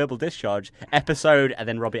episode of Verbal Discharge episode, and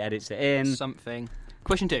then Robbie edits it in. Something.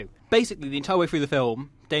 Question 2. Basically, the entire way through the film,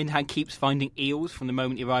 Dane DeHaan keeps finding eels from the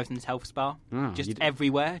moment he arrives in his health spa. Oh, Just you d-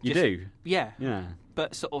 everywhere. You Just- do? Yeah. Yeah.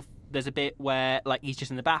 But sort of, there's a bit where like he's just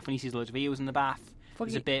in the bath and he sees loads of eels in the bath.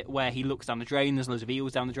 There's a bit where he looks down the drain, there's loads of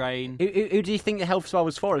eels down the drain. Who do you think the health spa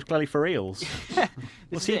was for? It's clearly for eels.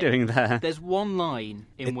 What's he doing there? There's one line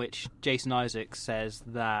in which Jason Isaacs says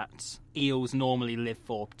that eels normally live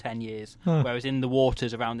for 10 years, whereas in the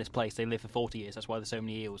waters around this place they live for 40 years. That's why there's so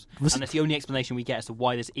many eels. And that's the only explanation we get as to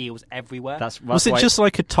why there's eels everywhere. Was it just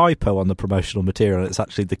like a typo on the promotional material? It's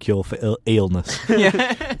actually the cure for illness.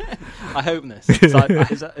 Yeah. I hope this.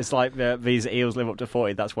 It's like these eels live up to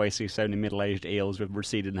 40. That's why you see so many middle-aged eels with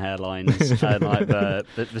receding hairlines and like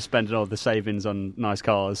they're spending all the savings on nice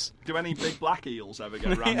cars. Do any big black eels ever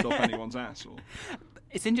get rammed up anyone's ass? Or?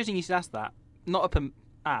 It's interesting you should ask that. Not up an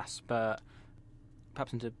ass, but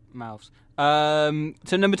perhaps into mouths.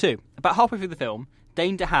 So number 2. About halfway through the film,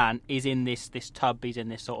 Dane DeHaan is in this tub. He's in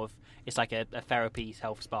this sort of, it's like a therapy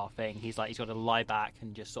health spa thing. He's got to lie back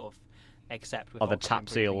and just sort of accept with the oxygen tap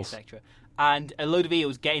breathing, eels. etc. And a load of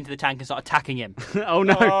eels get into the tank and start attacking him. Oh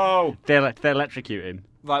no! Oh. They electrocute him.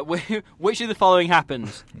 Right, which of the following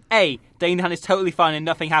happens? A. Dane DeHaan is totally fine and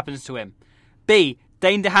nothing happens to him. B.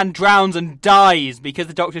 Dane DeHaan drowns and dies because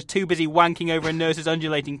the doctor's too busy wanking over a nurse's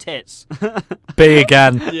undulating tits. B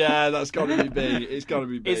again. Yeah, that's got to be B. It's got to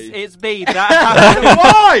be B. It's B. That happens.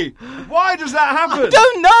 Why? Why does that happen? I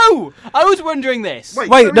don't know! I was wondering this. Wait,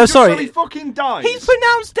 so no, he just sorry. suddenly fucking dies. He's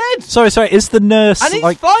pronounced dead! Sorry. Is the nurse And he's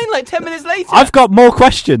like? fine like 10 minutes later. I've got more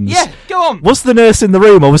questions. Yeah, go on. Was the nurse in the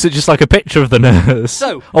room, or was it just like a picture of the nurse?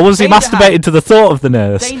 So, or was he Dane DeHaan- masturbating to the thought of the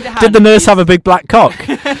nurse? Dane DeHaan Did the nurse is- have a big black cock?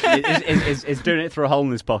 It's doing it through a hole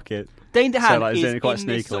in his pocket. Dane DeHaan So, like, he's is doing it quite in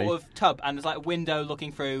this sneakily. sort of tub, and there's like a window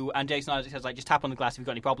looking through, and Jason Isaac says, like, just tap on the glass if you've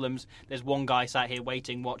got any problems. There's one guy sat here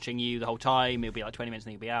waiting, watching you the whole time. He'll be like 20 minutes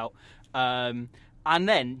and he'll be out. And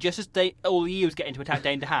then, just as all the eels get in to attack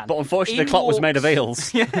Dane DeHaan... But unfortunately, in the clock was made of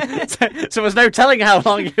walks- eels. so there's no telling how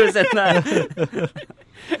long he was in there.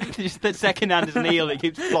 Just the second hand is an eel, it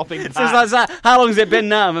keeps flopping back. So it's like, how long has it been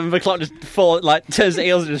now? And the clock just turns the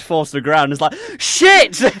eels and just falls to the ground. It's like,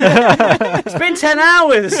 shit! It's been 10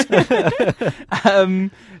 hours!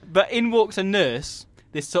 But in walks a nurse,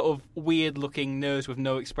 this sort of weird-looking nurse with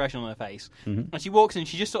no expression on her face. Mm-hmm. And she walks in,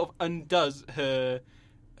 she just sort of undoes her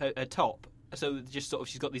top. So that just sort of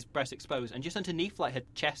she's got these breasts exposed, and just underneath, like her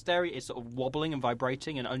chest area, is sort of wobbling and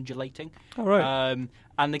vibrating and undulating. Oh, right.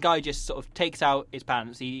 And the guy just sort of takes out his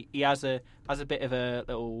pants. He has a bit of a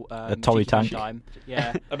little A Tolly cheeky tank. time.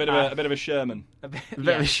 Yeah, a bit of a Sherman. a bit, A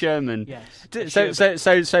bit of a yes. Sherman. Yes.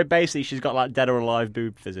 So basically, she's got like dead or alive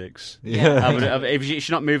boob physics. Yeah. If she's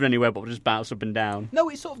not moving anywhere, but will just bounce up and down. No,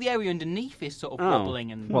 it's sort of the area underneath is sort of Oh.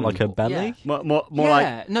 wobbling and What, like her belly? Yeah. More yeah.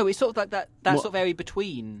 like No, it's sort of like that More- sort of area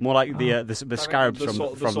between. more like the scarabs The from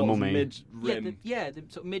sort the of mummy. mid-rim. The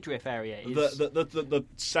sort of midriff area is. The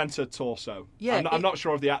centre torso. Yeah, I'm not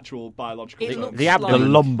sure of the actual biological It term. looks The like, The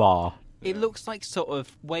abdomen. lumbar. It looks like sort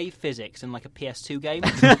of wave physics in like a PS2 game,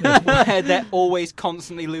 where they're always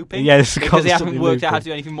constantly looping. Yes, because they haven't constantly worked out how looping. to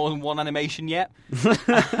do anything more than one animation yet.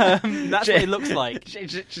 That's what it looks like.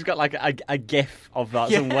 She's got like a gif of that,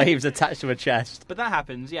 Yeah. some waves attached to her chest. But that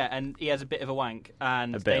happens, yeah, and he has a bit of a wank,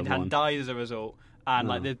 and A bit of Dane DeHaan one. dies as a result. And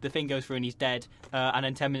Oh. like the thing goes through and he's dead, and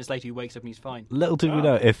then 10 minutes later he wakes up and he's fine. Little did we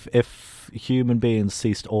know, if human beings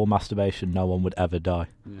ceased all masturbation, no one would ever die.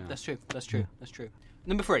 That's true. That's true. That's true.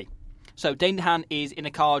 Number 3. So Dane DeHaan is in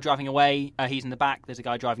a car driving away. He's in the back. There's a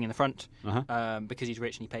guy driving in the front because he's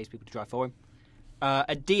rich and he pays people to drive for him.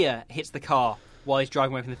 A deer hits the car while he's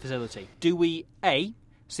driving away from the facility. Do we A,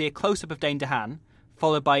 see a close-up of Dane DeHaan,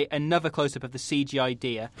 followed by another close-up of the CGI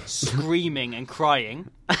deer screaming and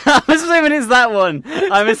crying? I'm assuming it's that one.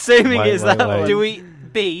 I'm assuming Wait, it's wait, that wait. one. Do we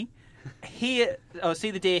B, see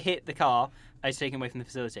the deer hit the car as it's taken away from the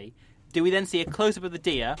facility? Do we then see a close-up of the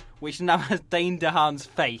deer, which now has Dane DeHaan's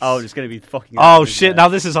face? Oh, it's going to be fucking. Oh awesome, shit! isn't it? Now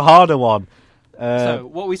this is a harder one. So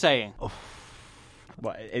what are we saying?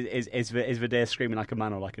 What, is the deer screaming like a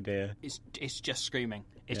man or like a deer? It's just screaming.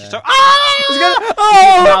 It's Yeah. just so. Ah!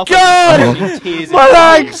 Oh god! My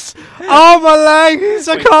legs! Oh my legs!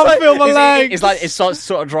 I can't feel my legs. It's like it starts to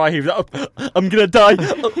sort of dry heave. I'm gonna die You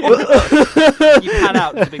pan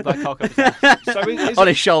out with a big black cock up his ass. So on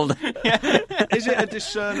his shoulder. is it a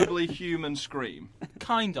discernibly human scream?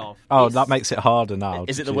 Kind of. Oh, It's- that makes it harder now.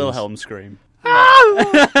 Is it the Jeez. Wilhelm scream?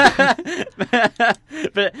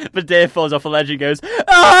 but deer falls off a ledge and goes,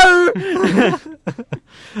 "Oh!"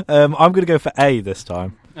 I'm going to go for A this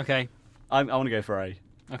time. Okay. I want to go for A.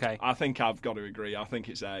 Okay. I think I've got to agree. I think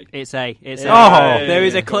it's A. It's A. It's Yeah. A. There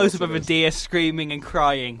is a Of course close-up it of a is. deer screaming and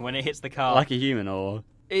crying when it hits the car. Like a human or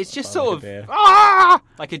It's just like sort a of deer.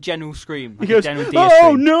 like a general scream. Like He a goes, general deer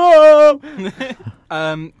 "Oh scream.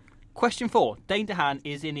 no!" Question 4. Dane DeHaan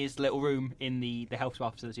is in his little room in the health spa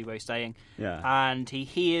facility where he's staying. Yeah. And he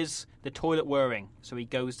hears the toilet whirring, so he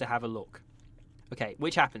goes to have a look. Okay,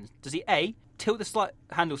 which happens? Does he A, tilt the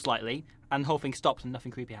handle slightly, and the whole thing stops and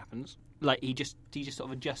nothing creepy happens? Like, he just sort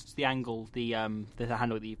of adjusts the angle the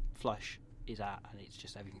handle that the flush is at, and it's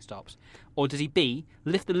just everything stops. Or does he B,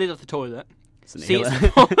 lift the lid off the toilet, See, it's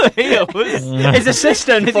full of eels. His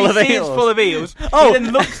assistant full of He sees eels. full of eels. Oh. He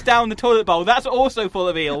then looks down the toilet bowl. That's also full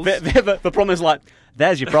of eels. The problem is like,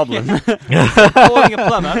 there's your problem. Calling a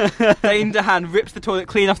plumber, Dane DeHaan rips the toilet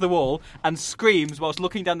clean off the wall and screams whilst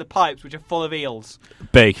looking down the pipes, which are full of eels.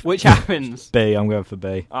 B. Which happens. B. I'm going for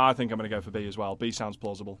B. I think I'm going to go for B as well. B sounds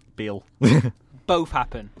plausible. Beale. Both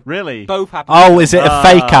happen. Really? Both happen. Oh, is it a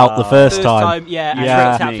fake out the first time? Yeah, and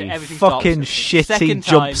Yeah. trips out, everything Fucking stops. shitty Second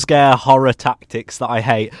jump time- scare horror tactics that I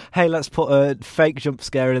hate. Hey, let's put a fake jump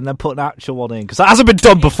scare in and then put an actual one in because that hasn't been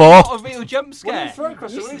done before. Not a real jump scare.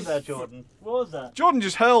 across the room there, Jordan? What was that? Jordan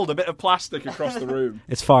just hurled a bit of plastic across the room.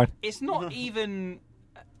 It's fine. It's not even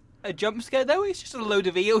a jump scare though. It's just a load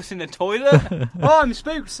of eels in the toilet. Oh, I'm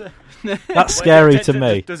spooked. That's scary to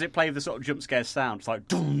me. Does it play the sort of jump scare sound? It's like,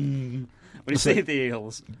 dum, when you see the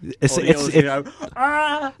eels. It's, Or the it's, eels, it- you know,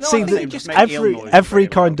 ah! No, See, I think just make eel every noise every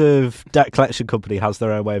straight away. kind of debt collection company has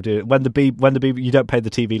their own way of doing it. When the BBC, you don't pay the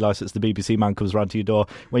TV license, the BBC man comes round to your door.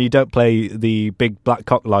 When you don't pay the big black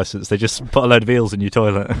cock license, they just put a load of eels in your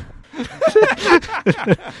toilet.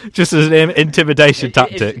 Just as an intimidation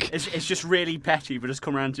tactic. It's just really petty, but just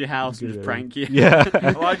come around to your house and just prank you. Yeah,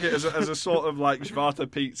 I like it as a sort of like Schwarzer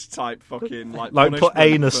Pete's type fucking like like put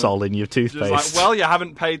punishment anusol for- in your Just toothpaste. like, well, you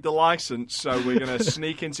haven't paid the license, so we're going to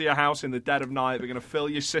sneak into your house in the dead of night. We're going to fill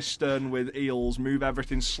your cistern with eels, move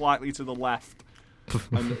everything slightly to the left,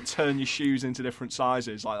 and turn your shoes into different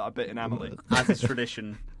sizes, like that bit in Emily. As is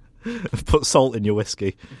tradition. Put salt in your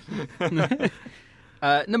whiskey.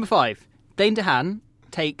 Number 5. Dane DeHaan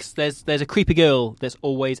takes. There's a creepy girl that's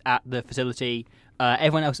always at the facility.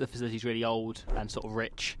 Everyone else at the facility is really old and sort of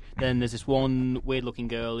rich. Then there's this one weird-looking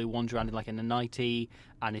girl who wanders around in a nightie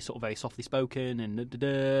and is sort of very softly spoken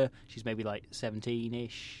and she's maybe like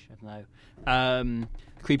 17-ish. I don't know.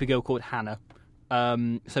 Creepy girl called Hannah.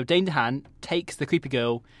 So Dane DeHaan takes the creepy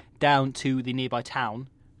girl down to the nearby town,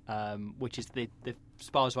 which is the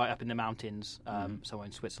Spa's right up in the mountains, somewhere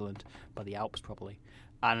in Switzerland, by the Alps probably.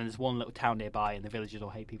 And there's one little town nearby, and the villagers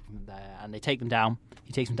all hate people from there. And they take them down.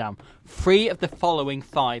 He takes them down. 3 of the following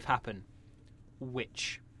 5 happen.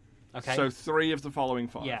 Which? Okay. So 3 of the following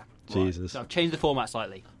 5. Yeah. Jesus. So I've changed the format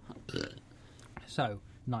slightly. So,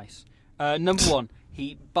 nice. Number 1,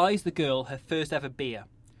 he buys the girl her first ever beer.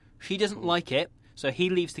 She doesn't like it, so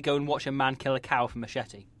he leaves to go and watch a man kill a cow with a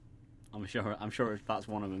machete. I'm sure that's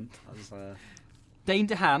one of them. That's, Dane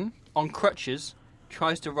DeHaan, on crutches,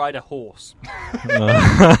 tries to ride a horse.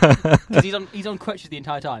 Because he's on crutches the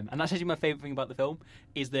entire time. And that's actually my favourite thing about the film,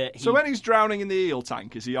 is that So when he's drowning in the eel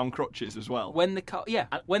tank, is he on crutches as well? when the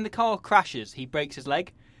car crashes, he breaks his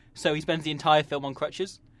leg. So he spends the entire film on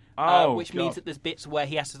crutches. Which means that there's bits where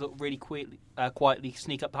he has to sort of really quietly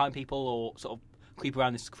sneak up behind people or sort of creep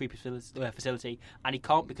around this creepy facility, and he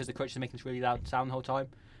can't because the crutches are making this really loud sound the whole time.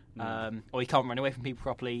 Or he can't run away from people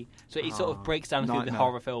properly. So he sort of breaks down through the nightmare.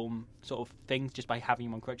 horror film sort of things just by having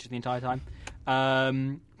him on crutches the entire time.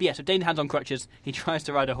 But yeah, so Dane DeHaan's on crutches. He tries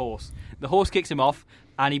to ride a horse. The horse kicks him off,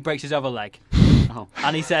 and he breaks his other leg.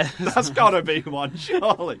 And he says... That's got to be one,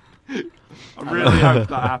 surely. I really hope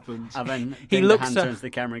that happens. and then He he looks turns to the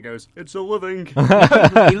camera and goes, "It's a living." he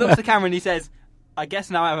looks at the camera and he says, "I guess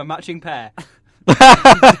now I have a matching pair."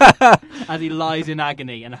 As he lies in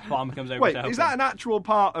agony, and a farmer comes over Wait, to help is him. that an actual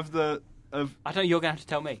part of the... of? I don't know, you're going to have to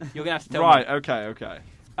tell me. You're going to have to tell Right, me. okay.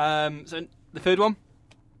 So the third one,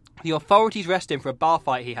 the authorities arrest him for a bar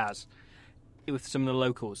fight he has with some of the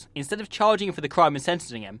locals. Instead of charging him for the crime and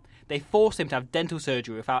sentencing him, they force him to have dental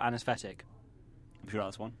surgery without anaesthetic. I'm sure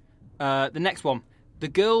that's one. The next one, the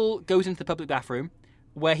girl goes into the public bathroom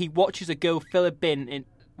where he watches a girl fill a bin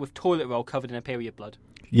with toilet roll covered in her period blood.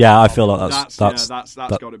 Yeah, I feel like that's that's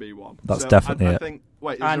got to be one. that's So definitely I it. think.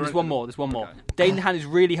 Wait, is And there there's one more. Okay. Dane DeHaan is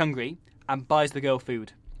really hungry and buys the girl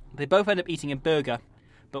food. They both end up eating a burger,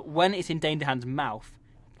 but when it's in Dane DeHaan's mouth,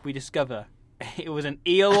 we discover it was an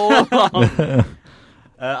eel all along.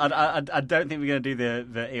 I don't think we're going to do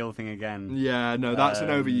the eel thing again. Yeah, no, that's an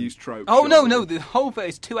overused trope. Oh surely. no! The whole thing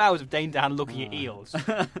is 2 hours of Dane DeHaan looking at eels.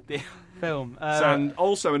 The film. And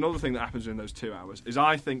also another thing that happens in those 2 hours is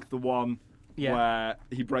I think the one Yeah. where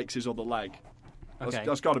he breaks his other leg. Okay.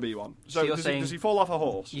 That's got to be one. So you're does, saying- does he fall off a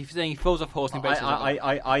horse? You're saying he falls off a horse and he breaks his other leg.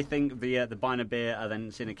 I think the buying a beer and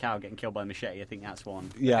then seeing a cow getting killed by a machete. I think that's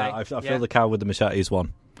one. Yeah, Okay. I feel Yeah. the cow with the machete is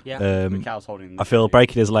one. Yeah. The cow's holding. The I feel machete.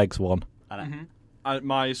 breaking his legs one. I know.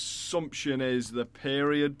 My assumption is the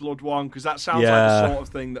period blood one, because that sounds Yeah. like the sort of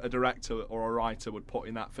thing that a director or a writer would put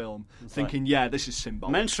in that film, thinking, yeah, this is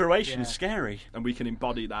symbolic, Menstruation is Yeah. scary. and we can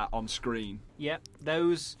embody that on screen. Yeah,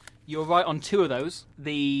 those. You're right on 2 of those.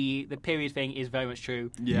 The period thing is very much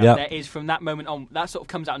true. Yeah. Yep. There is from that moment on. That sort of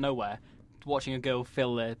comes out of nowhere. Watching a girl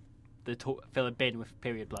fill a fill a bin with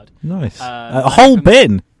period blood. Nice. Uh, A whole from-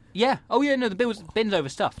 bin. Yeah. Oh yeah. No, the bin's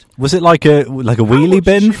overstuffed. Was it like a wheelie much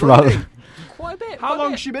bin is she for about bleeding? Quite a bit. How quite a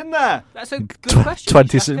long's bit. she been there? That's a good question.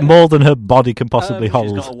 20 more than her body can possibly She's hold?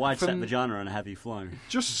 She's got a wide set From- vagina and a heavy flow.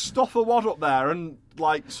 Just stuff a wad up there and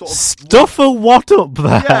like sort of Stuff a what up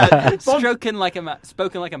there? yeah, Stroking like a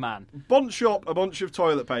spoken like a man. bunch up a bunch of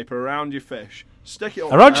toilet paper around your fish. Stick it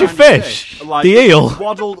up Around your there. fish? Like, The eel?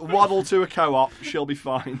 Waddle to a co-op. She'll be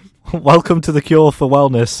fine. Welcome to the Cure for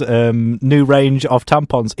Wellness. New range of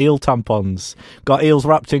tampons, eel tampons. Got eels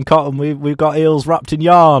wrapped in cotton. We've got eels wrapped in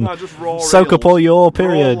yarn. No, just raw Soak up eels. all your Raw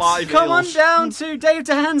periods. live Come on eels. down to Dave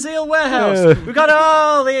DeHaan's Eel Warehouse. Yeah. We've got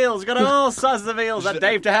all the eels. We've got all sizes of eels at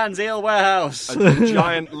Dave DeHaan's Eel Warehouse. A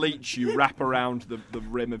giant leech you wrap around the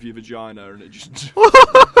rim of your vagina and it just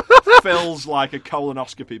fills like a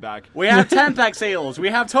colonoscopy bag. We have Tampax eels. We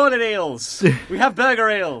have toilet eels. We have burger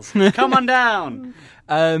eels. Come on down.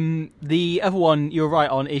 The other one you're right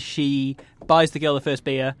on is she buys the girl the first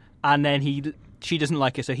beer and then she doesn't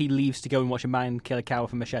like it, so he leaves to go and watch a man kill a cow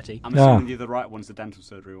with a machete. I'm assuming you're the right one's the dental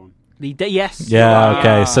surgery one. Yes. Yeah,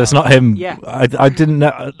 okay, so it's not him. Yeah. I didn't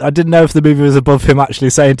know if the movie was above him actually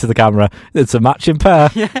saying to the camera, "It's a matching pair."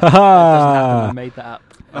 Doesn't happen, I Ha made that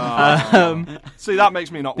up. See, that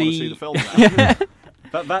makes me not want to see the- the film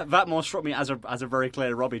now. That more struck me as a very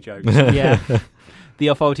clear Robbie joke. Yeah. The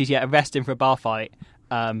authorities arrest him for a bar fight.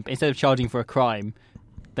 Instead of charging for a crime,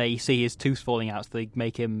 they see his tooth falling out, so they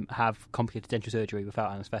make him have complicated dental surgery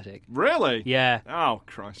without anaesthetic. Really? Yeah. Oh,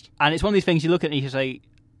 Christ. And it's one of these things you look at and you say,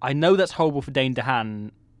 I know that's horrible for Dane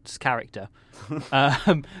DeHaan's character,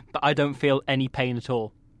 but I don't feel any pain at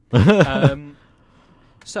all.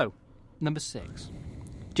 So, number 6.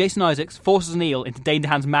 Jason Isaacs forces an eel into Dane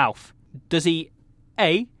DeHaan's mouth. Does he,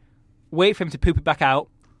 A, wait for him to poop it back out,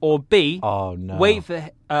 or B, Oh no! wait for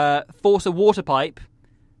force a water pipe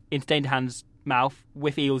into Dane DeHaan's mouth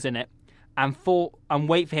with eels in it, and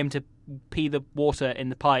wait for him to pee the water in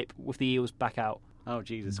the pipe with the eels back out? Oh,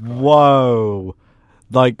 Jesus Christ. Whoa!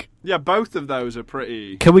 Like, Yeah, both of those are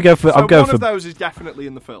pretty... can we go for? So I'm going one for. of those is definitely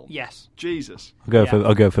in the film. Yes. Jesus.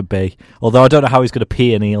 I'll go for B. Although I don't know how he's going to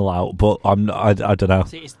pee an eel out, but I don't know.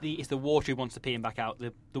 See, it's the water he wants to pee him back out.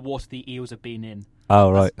 The water the eels have been in.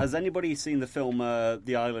 Oh right. Has anybody seen the film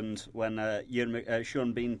The Island when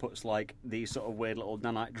Sean Bean puts like these sort of weird little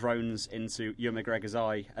nanite drones into Ewan McGregor's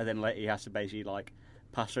eye, and then later he has to basically like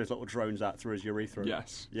pass those little drones out through his urethra?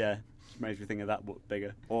 Yes. Yeah. Just makes me think of that, but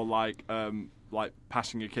bigger. Or like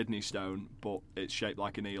passing a kidney stone, but it's shaped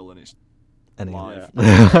like an eel and it's An eel. live.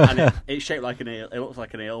 Yeah. And it's shaped like an eel. It looks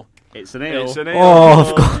like an eel. It's an eel. It's an eel. Oh,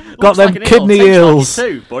 I've got Looks them like an eel, kidney tastes eels. like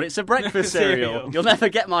it too, but it's a breakfast cereal. Cereal. You'll never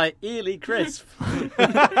get my eely crisp.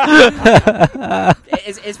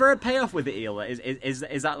 Is there a payoff with the eel? Is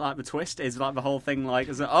that like the twist? Is like the whole thing like?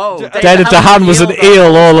 Is it, Dana DeHaan was an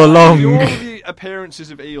eel all All along. the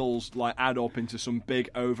appearances of eels like add up into some big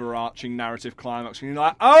overarching narrative climax, and you're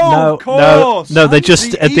like, "Oh, No, of course!" no, they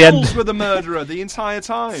just the at the end. eels were the murderer the entire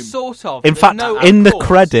time. Sort of. In There's fact, no in of the course,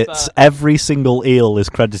 credits, but- every single eel is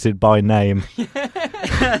credited by name.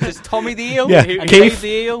 There's Tommy the eel. Yeah, and Keith, Dave the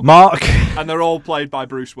eel. Mark. And they're all played by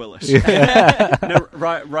Bruce Willis. No,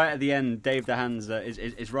 right at the end, Dave DeHaan's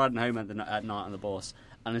is riding home at night on the bus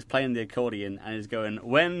and is playing the accordion and is going,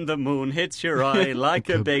 "When the moon hits your eye like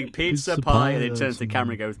a big pizza pie," and he turns to the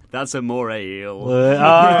camera and goes, "That's a moray eel."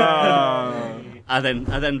 Ah. And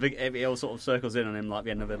then the eel sort of circles in on him like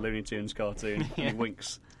the end of a Looney Tunes cartoon and he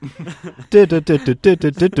winks.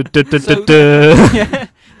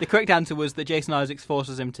 The correct answer was that Jason Isaacs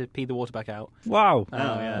forces him to pee the water back out. Wow.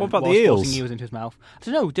 yeah. What about the whilst eels? Forcing eels into his mouth. I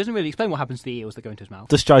don't know. It doesn't really explain what happens to the eels that go into his mouth.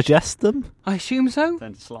 Just digest them? I assume so.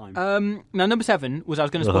 Then to slime. Now, number 7 was I was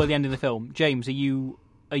going to spoil Ugh. the end of the film. James, are you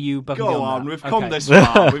above and Go beyond on, that? we've come Okay. this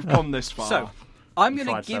far. We've come this far. So, I'm going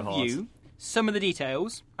to tried so give hard. you some of the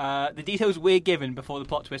details. The details we're given before the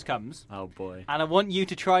plot twist comes. Oh boy. And I want you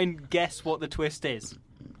to try and guess what the twist is.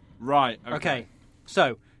 right. Okay.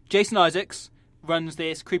 So, Jason Isaacs runs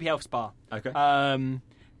this creepy health spa. Okay.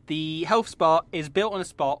 The health spa is built on a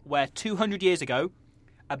spot where 200 years ago,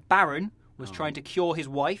 a baron was trying to cure his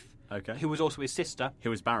wife, Okay. who was also his sister. He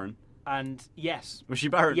was barren. And yes, Was she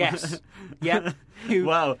barren? yes, yep. Who,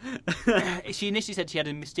 Wow. she initially said she had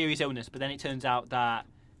a mysterious illness, but then it turns out that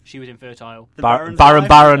she was infertile. The Baron Baron's wife?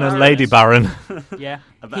 Baron and Lady Baron. Yeah.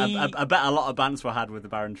 I bet a lot of bands were had with the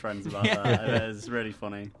Baron trends about that. It's really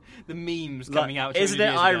funny. The memes coming out. 200 Isn't it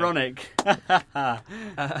years ago. ironic?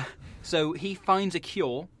 So he finds a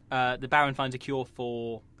cure. The Baron finds a cure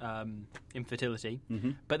for infertility,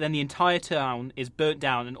 but then the entire town is burnt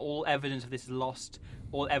down, and all evidence of this is lost.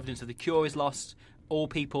 All evidence of the cure is lost. all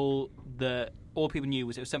people knew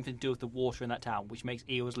was it was something to do with the water in that town, which makes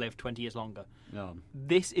eels live 20 years longer. No.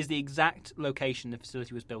 This is the exact location the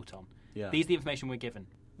facility was built on. Yeah. These are the information we're given.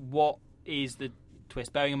 What is the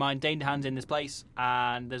twist? Bearing in mind, Dane DeHaan's in this place,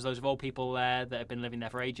 and there's loads of old people there that have been living there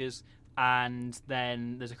for ages, and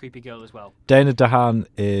then there's a creepy girl as well. Dana DeHaan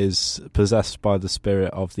is possessed by the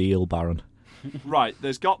spirit of the Eel Baron. Right,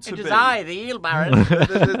 there's got to be. the Eel Baron.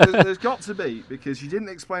 There's got to be, because he didn't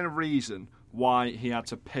explain a reason why he had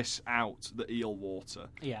to piss out the eel water.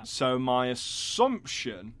 Yeah. So my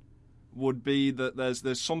assumption would be that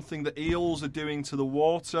there's something that eels are doing to the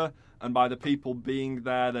water, and by the people being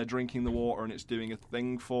there, they're drinking the water and it's doing a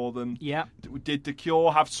thing for them. Yeah. Did the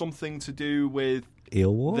cure have something to do with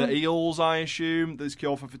Eel water? the eels, I assume? This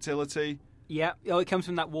cure for fertility? Yeah. Oh, it comes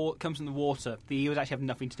from comes from the water. The eels actually have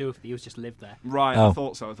nothing to do with it. The eels just live there. Right, Oh. I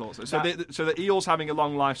thought so. So the eels having a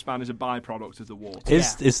long lifespan is a byproduct of the water.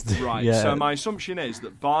 Right, yeah. so my assumption is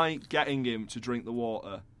that by getting him to drink the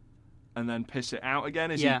water and then piss it out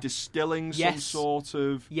again, is he distilling some Yes. sort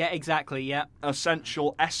of Yeah, exactly. Yeah.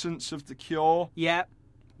 essential essence of the cure? Yeah.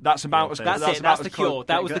 That's about as That's that's it. about That's the as close- cure.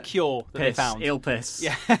 That was the cure that they Piss. found. Eel piss.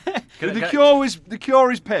 Yeah. The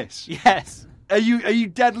cure is piss. Yes. Are you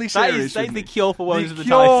deadly That serious? is the with me? cure for wellness of the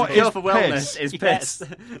cure Titan. is Cure for wellness piss. is Yes. piss.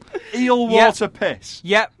 Eel Yep. water piss.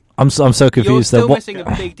 Yep. I'm so You're confused. still Then missing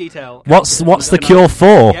a big detail. what's the cure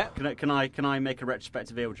for? Yeah. Can I make a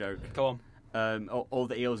retrospective eel joke? Go on. All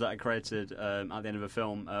the eels that are credited at the end of a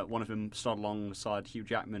film, one of them starred alongside Hugh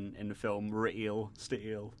Jackman in the film Eel, St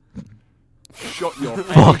Eel. Shut your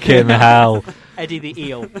Fucking hell! Eddie the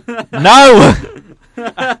Eel. No!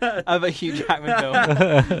 Of a Hugh Jackman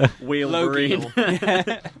film. Wheel Logan Marine.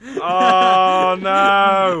 Eel. Oh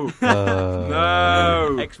no!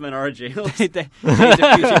 No! X-Men Origins. Days of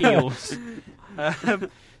Future Eels.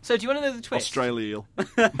 So do you want to know the twist? Australia eel.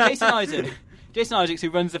 Jason Isaacs, who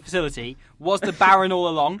runs the facility, was the Baron all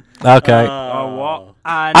along. Okay. Oh what?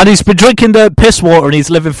 And he's been drinking the piss water and he's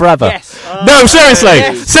living forever. Yes. No, seriously!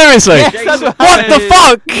 Yes. Seriously! Yes, that's What happened. the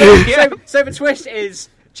fuck? Yeah. So the twist is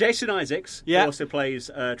Jason Isaacs, Yeah. who also plays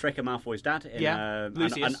Draco Malfoy's dad, in, Yeah,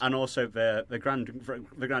 Lucius. and also the Grand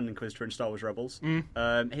Inquisitor in Star Wars Rebels.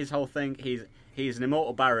 His whole thing, he's an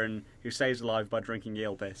immortal Baron who stays alive by drinking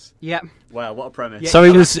eel piss. Yeah. Wow, what a premise! Yeah. So he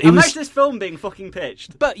was. Imagine this film being fucking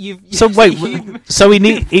pitched. But you've... So wait. So he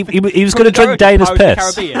was going to drink Dana's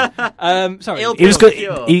piss. Sorry. Eel He was piss good.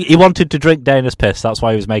 cure. He wanted to drink Dana's piss. That's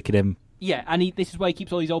why he was making him. Yeah, and this is why he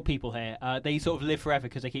keeps all these old people here. They sort of live forever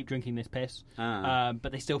because they keep drinking this piss. Ah.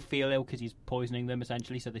 But they still feel ill because he's poisoning them,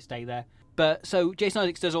 essentially, so they stay there. But so Jason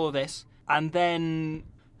Isaacs does all of this, and then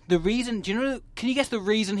the reason... Can you guess the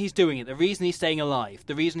reason he's doing it? The reason he's staying alive?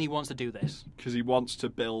 The reason he wants to do this? Because he wants to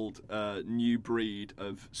build a new breed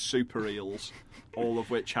of super eels, all of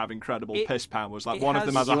which have incredible piss powers. Like one of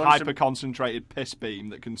them has a He wants to- hyper-concentrated piss beam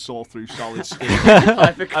that can saw through solid steel.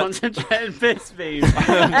 Hyper concentrated piss beam.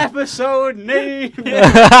 Episode name.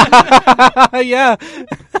 Yeah.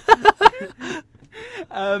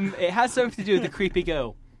 It has something to do with the creepy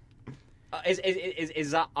girl.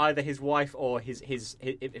 Is that either his wife or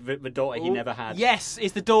the daughter he never had? Yes,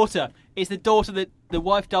 it's the daughter. It's the daughter that the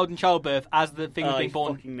wife died in childbirth as the thing was Oh, being I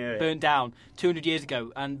fucking knew it. burnt down 200 years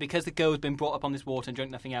ago. And because the girl has been brought up on this water and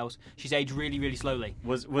drunk nothing else, she's aged really, really slowly.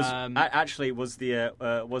 Was the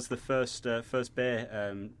first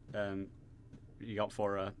beer you got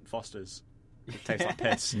for Foster's? It tastes like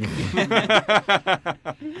piss.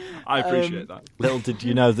 I appreciate that. Little did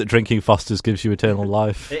you know that drinking Foster's gives you eternal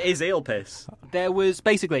life. It is eel piss. There was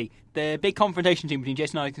basically the big confrontation scene between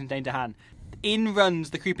Jason Isaacs and Dane DeHaan. In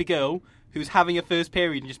runs the creepy girl who's having a first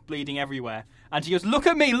period and just bleeding everywhere. And she goes, "Look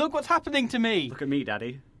at me! Look what's happening to me!" Look at me,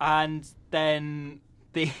 Daddy. And then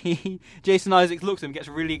Jason Isaacs looks at him, gets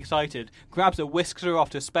really excited, grabs her, whisks her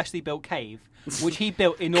off to a specially built cave, which he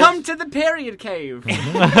built in order, Come to the period cave.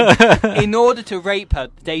 in order to rape her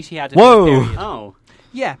the day she had her Whoa. first period. Oh.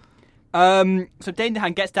 Yeah. So Dane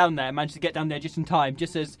DeHaan gets down there, manages to get down there just in time.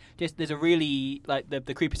 Just there's a really like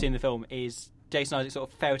the creepy scene in the film is Jason Isaacs sort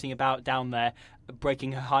of ferreting about down there,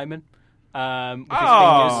 breaking her hymen with his fingers.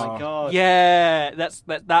 Oh my god. Yeah,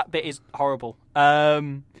 that bit is horrible.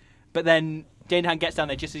 But then Dane DeHaan gets down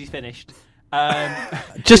there just as he's finished.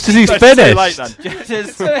 Just as he's It's too finished. late then. Just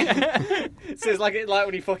as, So it's like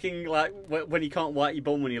when you fucking when you can't wipe your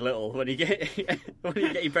bum when you're little, when you get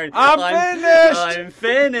your brain. I'm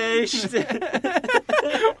finished. why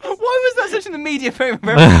was that such an immediate frame of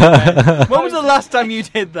reference? When was the last time you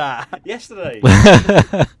did that? Yesterday.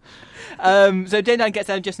 So Dane Dan gets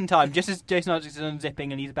down just in time, just as Jason Isaacs is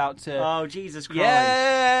unzipping and he's about to. Oh, Jesus Christ.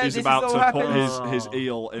 Yeah, He's this about is to all put happens. his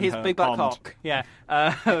eel in His her big black pond. cock. Yeah.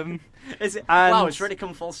 Is it, And- wow, it's really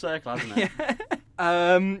come full circle, hasn't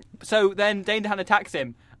it? So then Dane Dan attacks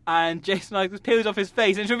him, and Jason Isaacs peels off his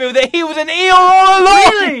face and it's revealed that he was an eel all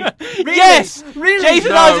along! Really? Yes! Really?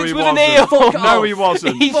 Jason No, Isaacs he was an wasn't. eel! No, he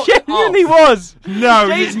wasn't. He Fuck genuinely off. was! No,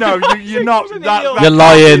 Jason you're not. was an That, eel. that You're can't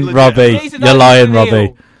lying, be legit. Robbie. Jason You're Isaacs lying, was an Robbie.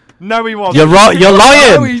 eel. No, he wasn't. You're No, he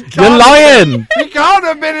lying. can't You're have lying. been- He can't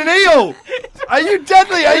have been an eel. Are you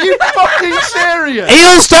deadly? Are you fucking serious?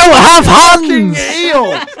 Eels don't have Fucking hands.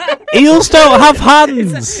 eel. Eels don't have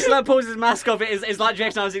hands. It's like pulls his mask off. It's like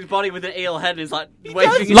Jason Isaacs' body with an eel head. And he's like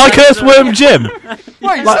waving. his Like hands Earthworm Jim.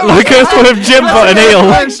 Wait, Like Earthworm Jim, but an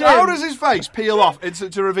eel. How does his face peel off? It's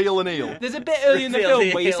to reveal an eel. There's a bit early in the Reveal film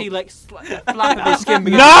the where you eel. see like the flap of his skin.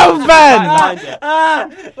 because No, it's Ben! behind it. Ah,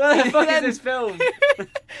 what the fuck is this film?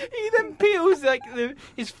 He then peels like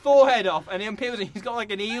his forehead off, and then peels, and he's got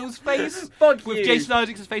like an eel's face. Fuck with you. Jason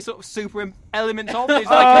Isaacs' face sort of super elements of. It's like, it's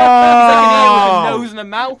like an eel with a nose and a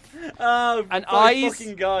mouth. Oh, And my eyes.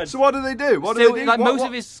 fucking God. So what do they do? What do So they do? like What- most what-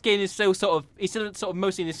 of his skin is still sort of he's still sort of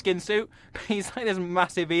mostly in his skin suit, but he's like this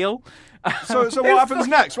massive eel. So what happens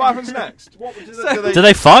next? What happens next? What do they? Do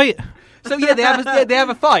they fight? So yeah, they have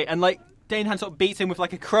a fight, and like Dane Han sort of beats him with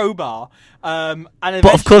like a crowbar. And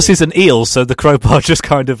But of course he's an eel, so the crowbar just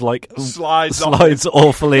kind of like Slides off. slides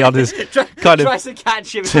awfully on his kind of Tries to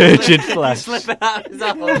catch him. turgid flesh. Slip it out of his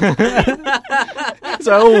apple.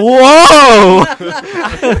 So whoa!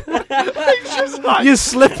 It's just like- You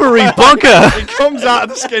slippery bugger! He comes out of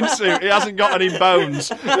the skin suit. He hasn't got any bones.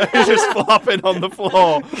 He's just flopping on the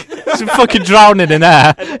floor. He's fucking drowning in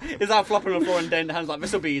air. He's out flopping on the floor and Dane Han's like,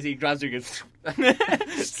 this'll be easy. He grabs you and goes...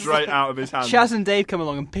 Straight out of his hand. Chaz and Dave come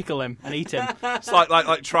along and pickle him and eat him. It's like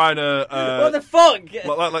trying to what the fuck?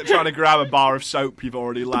 like trying to grab a bar of soap you've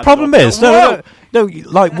already lathered. Problem up. is, no,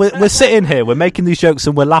 like we're sitting here, we're making these jokes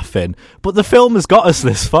and we're laughing, but the film has got us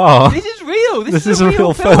this far. This is real. This This is a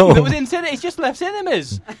real film. film. That was in cinema. It's just left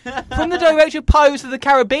cinemas from the director of Pirates of the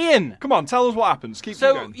Caribbean. Come on, tell us what happens. Keep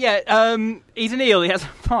So going. yeah, he's an eel. He has a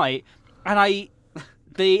fight, and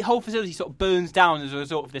the whole facility sort of burns down as a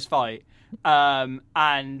result of this fight. And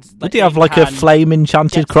Would he have like a flame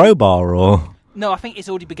enchanted gets- crowbar or? No, I think it's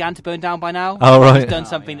already began to burn down by now. Oh, right. He's done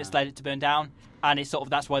something that's led it to burn down, and it's sort of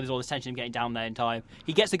that's why there's all this tension of getting down there in time.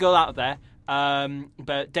 He gets the girl out of there,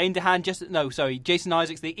 but Dane DeHaan Jason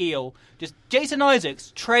Isaacs the eel, Jason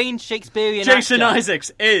Isaacs trained Shakespearean Jason actor.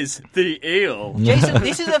 Isaacs is the eel.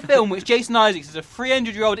 This is a film which Jason Isaacs is a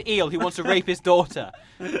 300-year-old eel who wants to rape his daughter.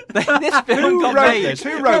 This film Who got wrote made. this?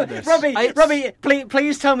 Who wrote this? Robbie,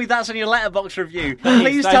 please tell me that's on your letterbox review.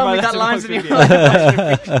 Please Stand tell by me that line's in your Letterboxd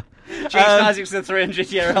letterbox review. Jason Isaacs is a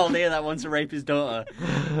 300-year-old eel that wants to rape his daughter.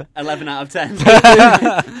 11 out of 10.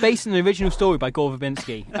 Based on the original story by Gore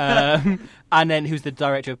Verbinski, and then who's the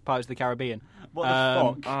director of Pirates of the Caribbean. What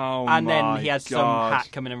the fuck? Oh And my then he had some God.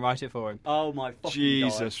 hack come in and write it for him. Oh my fucking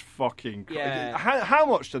Jesus fucking Christ. Yeah. How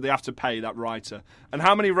much did they have to pay that writer? And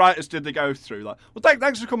how many writers did they go through? Like, well,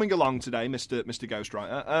 thanks for coming along today, Mr.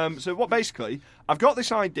 Ghostwriter. So what basically, I've got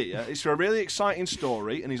this idea. It's for a really exciting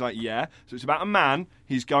story. And he's like, yeah. So it's about a man.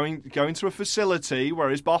 He's going to a facility where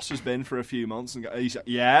his boss has been for a few months. And he's like,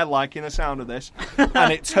 yeah, liking the sound of this.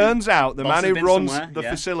 And it turns out the Boss man has who been runs somewhere, the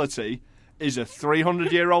yeah. facility is a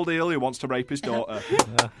 300-year-old eel who wants to rape his daughter.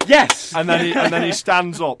 Yes! And then he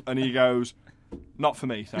stands up and he goes, "Not for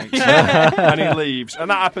me, thanks." And he leaves. And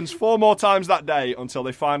that happens 4 more times that day until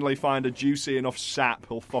they finally find a juicy enough sap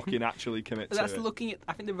who'll fucking actually commit But to that's it. looking at.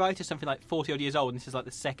 I think the writer's something like 40 odd years old, and this is like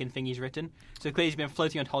the second thing he's written. So clearly he's been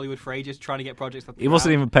floating on Hollywood for ages, trying to get projects. He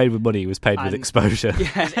wasn't even paid with money; he was paid with And- exposure.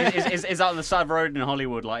 is out on the side of the road in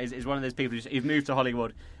Hollywood. Like, is one of those people who's moved to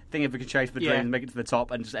Hollywood, thinking if we could chase the dream Yeah. and make it to the top,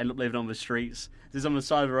 and just end up living on the streets. He's on the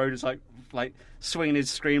side of the road, just like swinging his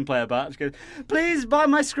screenplay about. Just goes, "Please buy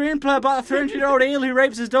my screenplay about a 300-year-old eel who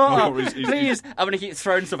rapes his daughter. Oh, he's- Please." I'm gonna keep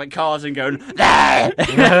throwing stuff at cars and going, "No!"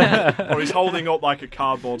 Or he's holding up like a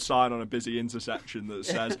cardboard sign on a busy intersection that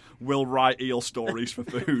says, "We'll write eel stories for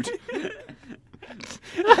food."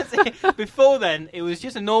 Before then, it was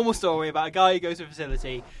just a normal story about a guy who goes to a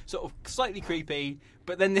facility, sort of slightly creepy.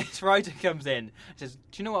 But then this writer comes in and says,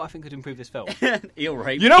 "Do you know what I think could improve this film?" Eel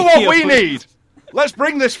rape. You know what we need? Let's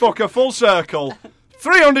bring this fucker full circle.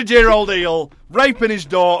 300-year-old eel raping his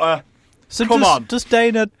daughter. So Come on. does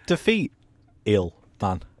Dana defeat Eel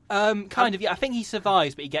Man? Kind of. Yeah, I think he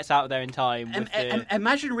survives, but he gets out of there in time. With the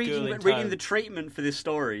Imagine girl in reading tow. the treatment for this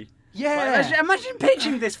story. Yeah. Like, imagine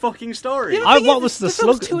pitching this fucking story. What was the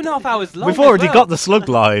film's slug? 2.5 hours long. We've already as well. got the slug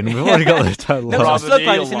line. We've already got the total No, line. it's not a slug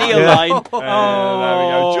line, it's an eel Yeah. line. There we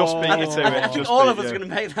go. Just beat you to I it. think Just all beat of us you. are going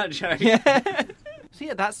to make that joke. Yeah. So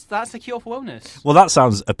yeah, that's the cure for wellness. Well, that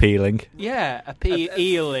sounds appealing. Yeah,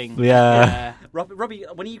 eeling. Yeah. Robbie,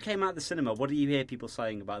 when you came out of the cinema, what did you hear people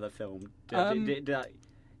saying about the film?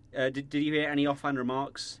 Did you hear any offhand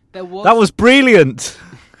remarks? There was That was brilliant.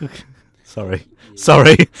 Sorry.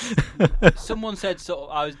 someone said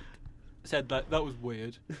that was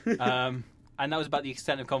weird. And that was about the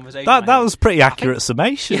extent of conversation. That was pretty accurate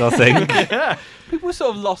summation, I think. Yeah. People were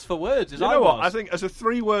sort of lost for words. You know what? I think as a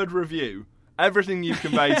 3-word review, everything you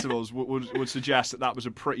conveyed to us would suggest that was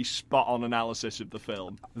a pretty spot-on analysis of the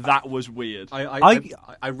film. That was weird.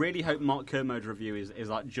 I really hope Mark Kermode's review is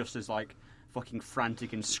like just as like fucking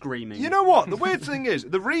frantic and screaming. You know what? The weird thing is,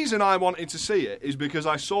 the reason I wanted to see it is because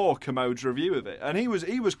I saw Kermode's review of it, and he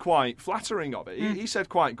was quite flattering of it. He said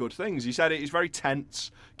quite good things. He said it's very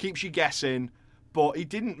tense, keeps you guessing, but he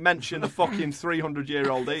didn't mention a fucking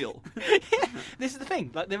 300-year-old eel. This is the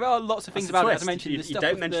thing. Like, there are lots of things That's the about it. twist. As I mentioned, you the stuff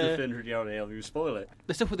don't with mention the 300-year-old eel, you spoil it.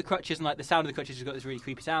 the stuff with the crutches and like the sound of the crutches has got this really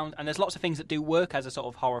creepy sound. And there's lots of things that do work as a sort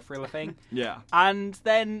of horror thriller thing. Yeah. And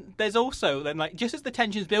then there's also like just as the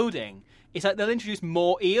tension's building, it's like they'll introduce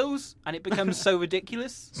more eels, and it becomes so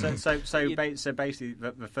ridiculous. So basically,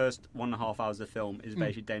 the first 1.5 hours of the film is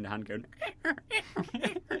basically Dane DeHaan going,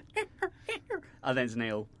 and then it's an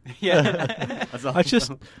eel. Yeah. That's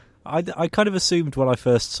all. I kind of assumed when I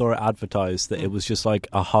first saw it advertised that it was just like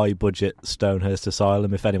a high-budget Stonehurst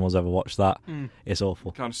Asylum. If anyone's ever watched that, it's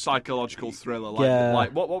awful. Kind of psychological thriller. Yeah.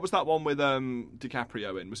 Like what was that one with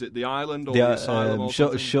DiCaprio in? Was it The Island or The Asylum? Or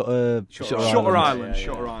Shutter Island. Island.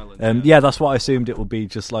 Shutter Island. Yeah, that's what I assumed it would be,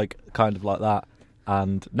 just like kind of like that.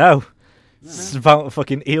 And no, it's about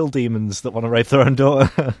fucking eel demons that want to rape their own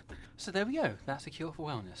daughter. So there we go. That's the cure for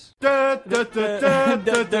wellness.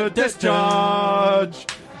 Discharge.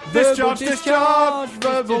 Discharge.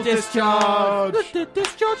 Verbal discharge.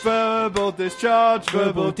 Verbal discharge.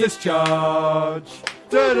 Verbal discharge.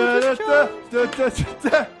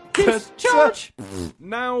 Discharge.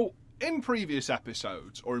 Now, in previous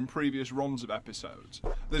episodes or in previous runs of episodes,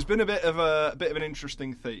 there's been a bit of an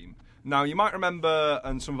interesting theme. Now, you might remember,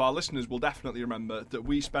 and some of our listeners will definitely remember, that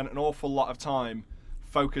we spent an awful lot of time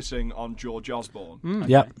focusing on George Osborne.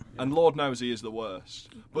 Yep. And Lord knows he is the worst.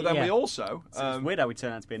 But then we also... it's weird how we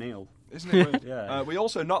turn out to be an eel. Isn't it weird? Yeah. We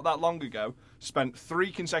also, not that long ago, spent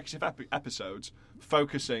 3 consecutive episodes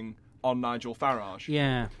focusing on Nigel Farage.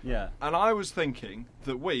 Yeah. Yeah. And I was thinking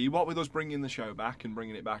that what with us bringing the show back and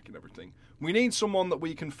bringing it back and everything, we need someone that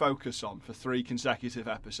we can focus on for 3 consecutive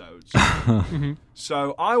episodes.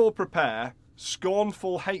 So I will prepare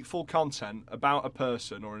scornful, hateful content about a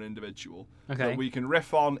person or an individual that we can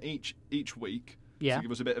riff on each week to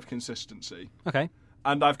give us a bit of consistency. Okay.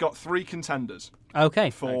 And I've got 3 contenders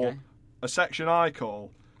for a section I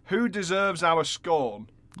call Who Deserves Our Scorn?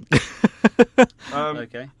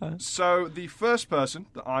 Okay. So the first person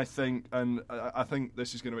that I think, and I think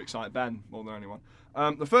this is going to excite Ben more than anyone,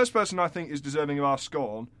 the first person I think is deserving of our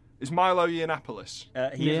scorn is Milo Yiannopoulos.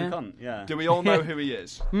 He is a cunt, yeah. Do we all know who he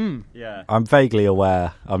is? Yeah. I'm vaguely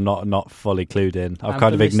aware. I'm not fully clued in. I've And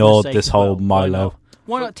kind for of ignored listeners' this sake whole as well, Milo.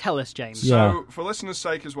 Why not tell us, James? Yeah. So, for listeners'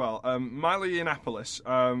 sake as well, Milo Yiannopoulos,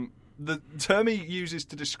 the term he uses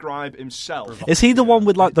to describe himself... Is he the one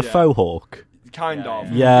with like the faux hawk? Kind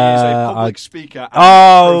of. Yeah. He is a public speaker and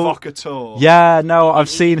provocateur. Yeah, no, I've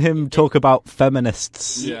seen him talk about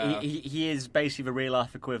feminists. Yeah. He is basically the real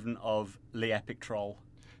life equivalent of Lee Epic Troll.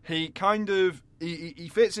 He kind of... He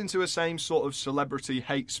fits into a same sort of celebrity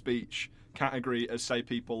hate speech category as, say,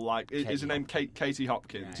 people like... Is her name Katie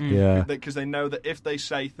Hopkins? Yeah. Because they know that if they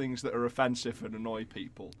say things that are offensive and annoy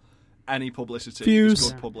people, any publicity Fuse.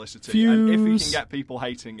 is good publicity. Fuse. And if he can get people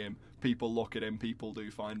hating him, people look at him, people do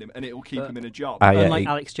find him, and it will keep him in a job. Unlike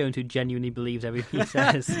Alex Jones, who genuinely believes everything he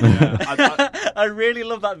says. I really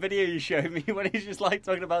love that video you showed me when he's just like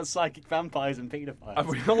talking about psychic vampires and paedophiles. Have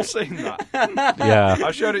we all seen that? Yeah. I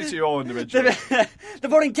showed it to you all individually. They're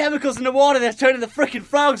putting chemicals in the water, they're turning the frickin'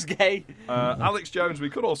 frogs gay. Alex Jones, we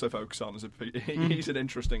could also focus on as he's an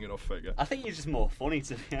interesting enough figure. I think he's just more funny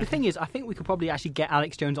to me. The thing is, I think we could probably actually get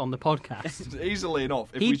Alex Jones on the podcast. Easily enough.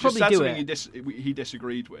 If He'd we just probably said do something he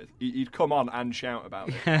disagreed with, he'd come on and shout about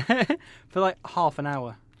it. For like half an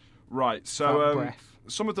hour. Right, Without so breath.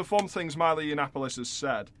 some of the fun things Milo Yiannopoulos has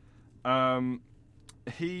said.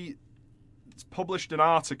 He published an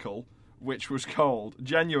article which was called,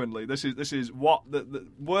 genuinely, this is what the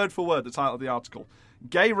word for word the title of the article: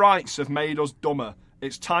 "Gay rights have made us dumber.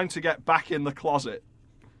 It's time to get back in the closet."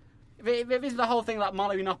 If it's the whole thing that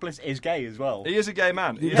Milo Yiannopoulos is gay as well. He is a gay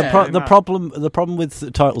man. He is The, a pro- gay the man. problem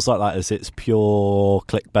with titles like that is it's pure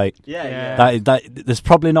clickbait. Yeah. That there's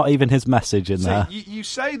probably not even his message in See, there. you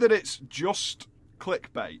say that it's just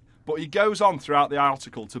clickbait, but he goes on throughout the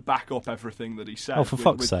article to back up everything that he says. Oh, for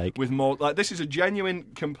fuck's sake. With more, like, this is a genuine,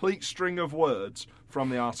 complete string of words from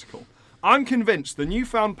the article. I'm convinced the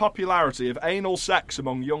newfound popularity of anal sex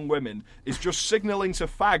among young women is just signalling to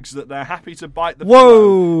fags that they're happy to bite the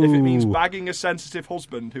pillow if it means bagging a sensitive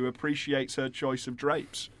husband who appreciates her choice of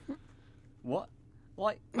drapes. What?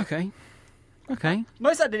 Like, Okay.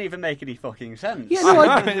 most of that didn't even make any fucking sense. Yeah, no,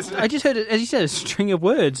 I just heard, as you said, a string of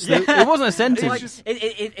words. It wasn't a sentence. Like,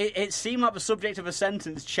 it seemed like the subject of a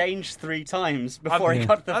sentence changed 3 times before it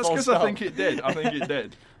got to the That's full because stop. I think it did.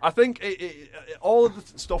 I think all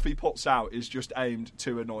of the stuff he puts out is just aimed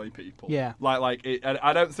to annoy people. Yeah.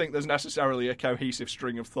 I don't think there's necessarily a cohesive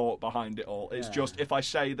string of thought behind it all. It's just, if I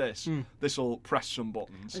say this, this will press some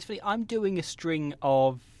buttons. It's funny, I'm doing a string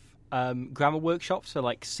of grammar workshops for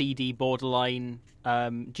like CD borderline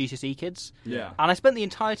GCSE kids. Yeah. And I spent the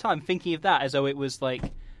entire time thinking of that as though it was like,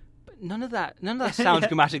 but none of that sounds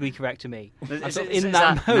grammatically correct to me. I'm sort of in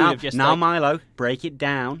that mode now, of just now like, Milo, break it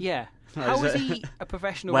down. yeah. How is he a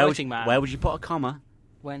professional Where writing man where would you put a comma?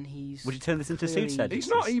 when he's... Would you turn this into clearly- Suits Ed? He's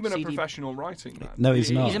not even a CD professional writing man. No,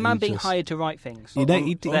 he's not. He's a man He being just- hired to write things. He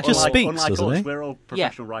just Unlike speaks, doesn't us, he? we're all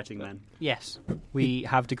professional writing men. Yes, we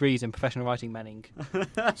have degrees in professional writing manning.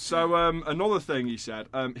 So another thing he said,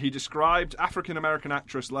 he described African-American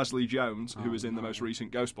actress Leslie Jones, who was in the most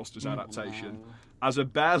recent Ghostbusters adaptation, as a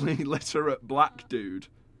barely literate black dude.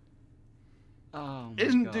 Oh,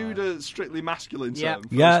 Isn't dude a strictly masculine Yeah. term?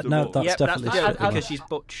 Yeah, first of no, all? that's Yep, definitely that's the joke, true. because she's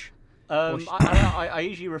butch. I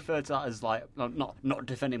usually refer to that as like not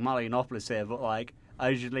defending Milo Yiannopoulos here, but like I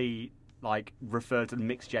usually like refer to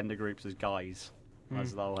mixed gender groups as guys.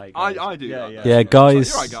 As though, like, I do yeah, that. Yeah, guys.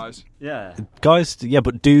 You're right, guys. yeah. Guys, yeah,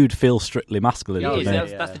 but dude feels strictly masculine, It is, doesn't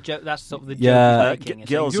he? that's the joke. That's sort of the joke. Yeah. he's making. It's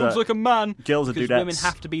Girls saying, "Girls are- like a man. girls are because dudettes. women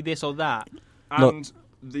have to be this or that. And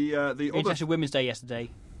the other. International Women's Day yesterday.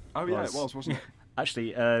 Oh yeah, it was, wasn't it?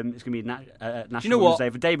 Actually, it's going to be National know Women's what? Day,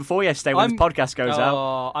 the day before yesterday when this podcast goes out.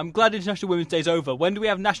 Oh, I'm glad International Women's Day's over. When do we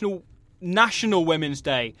have National Women's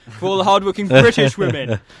Day for all the hardworking British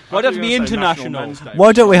women? Why don't it be international?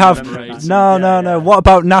 Why don't we have... Commemorating- No. What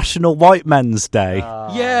about National White Men's Day?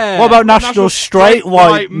 Yeah. What about National Straight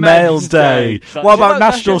White Males Day? Day? What about about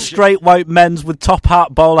National Straight White Men's with top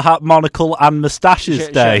hat, bowler hat, monocle and moustaches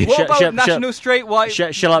Day? What about Shut- National Straight White?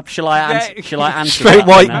 Shall I answer? Straight that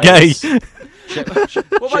white then? gay.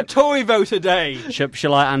 What about Tory Voter Day?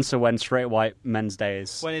 Shall I answer when Straight White Men's Day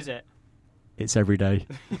is? When is it? It's every day.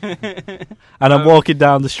 And I'm walking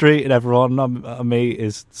down the street and everyone on me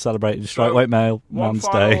is celebrating Straight So, White Male One Man's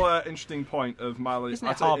final Day. interesting point of Milo. Isn't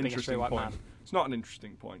it I'd say hard being a interesting straight white point. man? It's not an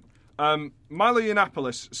interesting point. Milo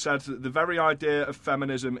Yiannopoulos said that the very idea of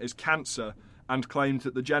feminism is cancer and claimed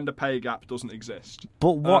that the gender pay gap doesn't exist.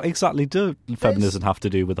 But what exactly do feminism have to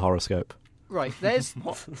do with the horoscope? Right, there's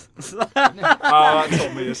That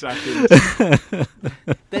took me a second.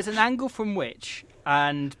 there's an angle from which,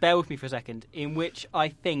 and bear with me for a second, in which I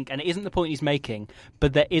think, and it isn't the point he's making,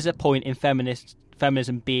 but there is a point in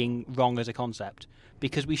feminism being wrong as a concept.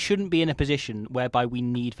 Because we shouldn't be in a position whereby we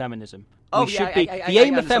need feminism. Oh, we yeah, should be. I The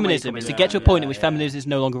aim of understand where you're feminism coming is to from. get to a point Yeah, in which yeah. feminism is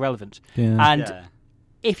no longer relevant. Yeah. And Yeah.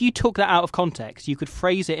 if you took that out of context, you could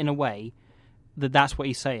phrase it in a way that that's what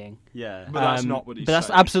he's saying. Yeah. But that's not what he's But that's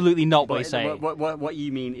saying. absolutely not what But he's saying. what you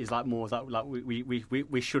mean is like more that like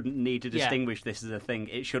we shouldn't need to Yeah. distinguish this as a thing.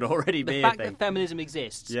 It should already The be fact a thing. that feminism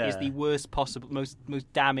exists Yeah. is the worst possible, most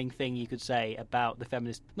damning thing you could say about the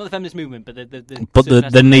feminist, not the feminist movement, but But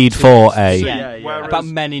certain the need aspects for of a... it. Yeah, yeah. Whereas, about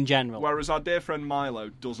men in general. whereas our dear friend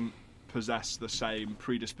Milo doesn't possess the same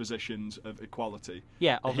predispositions of equality.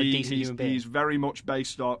 Yeah, of a decent human being. He's very much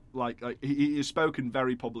based on he has spoken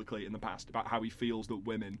very publicly in the past about how he feels that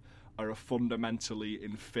women are a fundamentally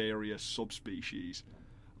inferior subspecies.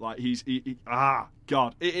 Like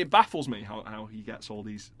God, it baffles me how he gets all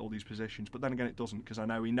these positions. But then again, it doesn't, because I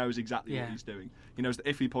know he knows exactly Yeah. what he's doing. He knows that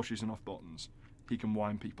if he pushes enough buttons, he can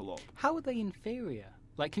wind people up. How are they inferior?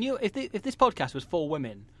 Like, can you? If this podcast was for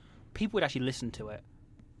women, people would actually listen to it.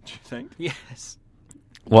 Do you think? Yes.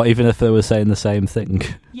 What, even if they were saying the same thing?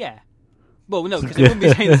 Yeah. Well, no, because they wouldn't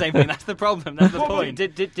be saying the same thing. That's the problem. That's the point.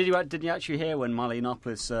 Did you actually hear when Milo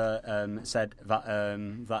Yiannopoulos said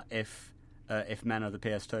that if men are the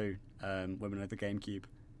PS2, women are the GameCube?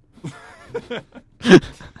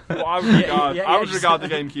 Well, I would regard, yeah, I would just- regard the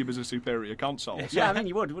GameCube as a superior console. So Yeah, I mean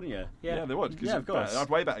you would, wouldn't you? yeah, they would. 'Cause Yeah, of it's better. course. They have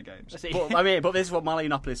way better games. That's it. But I mean, but this is what Milo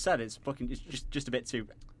Yiannopoulos said. It's just a bit too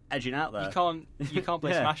edging out there. You can't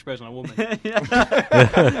play Yeah. Smash Bros on a woman.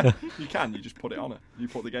 You can. You just put it on her. You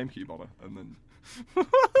put the GameCube on her, and then.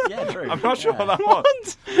 Yeah, true. I'm not sure Yeah. that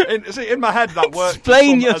works. In my head, that works.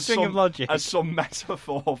 Explain as your as string of logic. as some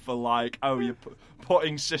metaphor for like, oh, you're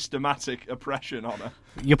putting systematic oppression on her.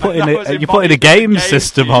 You're putting That was you're putting a embodied game in the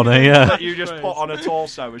system GameCube on her, yeah. That you just put on a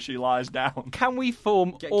torso as she lies down. Can we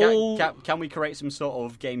form Ca- all? Can we create some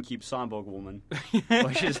sort of GameCube cyborg woman?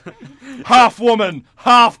 Which is Half woman,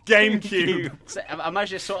 half GameCube. So, I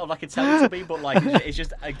imagine it's sort of like a Teletubby, but like it's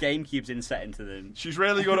just a GameCube's inset into them. She's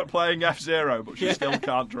really good at playing F-Zero, but she still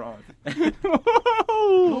can't drive.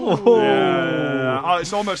 Oh. Yeah. Oh,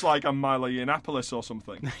 it's almost like I'm Milo Yiannopoulos or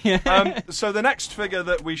something. So the next figure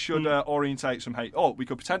that we should orientate some hate, we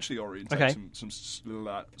could potentially orientate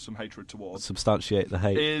some hatred towards, Substantiate the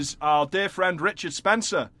hate. is our dear friend Richard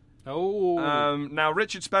Spencer. Oh, Now,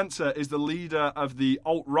 Richard Spencer is the leader of the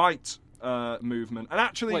alt-right movement, and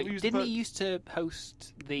actually, wait! Didn't he used to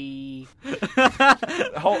host the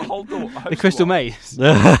hold the Crystal Maze?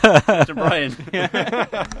 To Brian.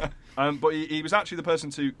 But he was actually the person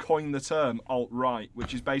to coin the term alt-right,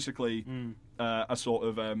 which is basically a sort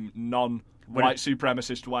of non-white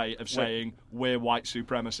supremacist way of saying we're white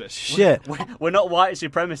supremacists. Shit. We're not white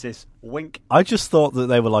supremacists. Wink. I just thought that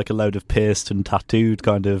they were like a load of pierced and tattooed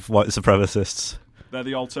kind of white supremacists. They're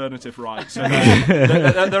the alternative right. So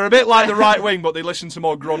they're a bit like the right wing, but they listen to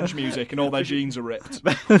more grunge music and all their jeans are ripped.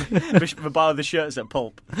 For buy the shirts at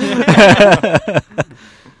Pulp.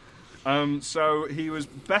 So he was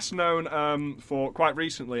best known for quite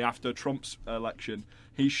recently after Trump's election.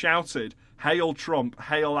 He shouted, "Hail Trump,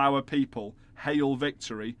 hail our people, hail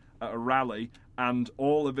victory" at a rally, and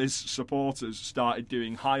all of his supporters started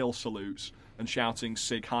doing Heil salutes and shouting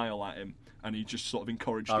Sig Heil at him. And he just sort of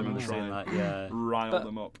encouraged I them and remember tried seeing that, to yeah. rile But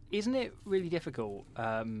them up. Isn't it really difficult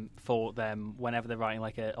for them whenever they're writing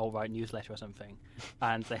like an alt-right newsletter or something,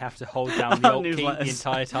 and they have to hold down the alt key the Newsletters.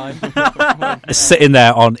 entire time? Sitting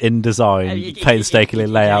there on InDesign, painstakingly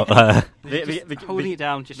lay out. Holding it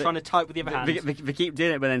down, just trying to type with the other hand. They keep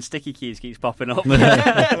doing it, but then sticky keys keeps popping up.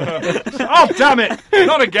 Oh, damn it!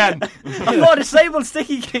 Not again! I thought disabled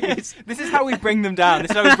sticky keys. This is how we bring them down. This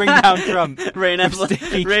is how we bring down Trump. Re-enable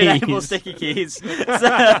Sticky sticky keys. It's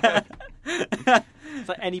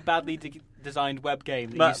like any badly designed web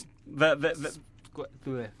game. That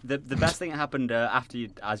The best thing that happened after,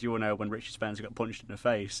 as you all know, when Richard Spencer got punched in the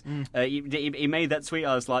face, he made that tweet.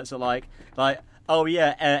 I was like, oh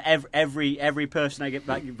yeah, every person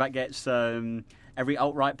that gets every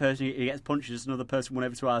alt-right person who gets punched is another person went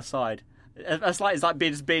over to our side. It's like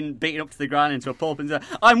being beaten up to the ground into a pulp and saying,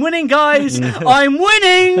 "I'm winning, guys! I'm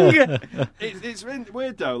winning!" It's really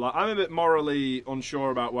weird though. Like, I'm a bit morally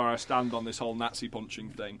unsure about where I stand on this whole Nazi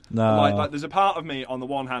punching thing. No. Like there's a part of me on the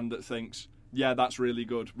one hand that thinks, yeah, that's really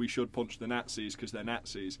good. We should punch the Nazis because they're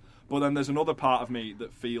Nazis. But then there's another part of me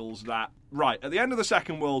that feels that, right, at the end of the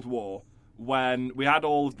Second World War, when we had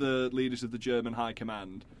all of the leaders of the German High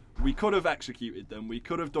Command, we could have executed them. We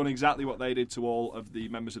could have done exactly what they did to all of the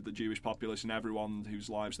members of the Jewish populace and everyone whose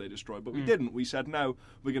lives they destroyed. But we didn't. We said, no,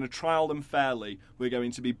 we're going to trial them fairly. We're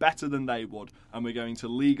going to be better than they would. And we're going to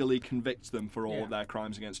legally convict them for all of their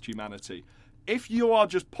crimes against humanity. If you are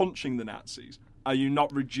just punching the Nazis, are you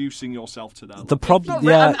not reducing yourself to their level? The problem,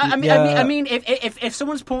 I mean, if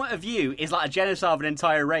someone's point of view is like a genocide of an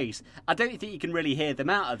entire race, I don't think you can really hear them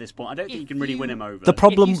out at this point. I don't think you can really win them over. The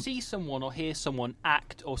problem- If you see someone or hear someone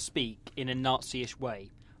act or speak in a Nazi-ish way,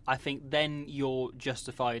 I think then you're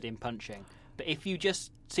justified in punching. But if you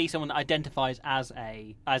just see someone that identifies as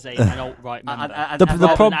an alt-right member, rather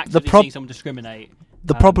than seeing someone discriminate.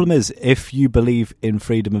 The problem is, if you believe in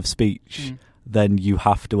freedom of speech, then you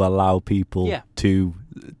have to allow people to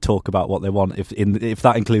talk about what they want. If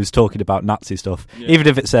that includes talking about Nazi stuff, even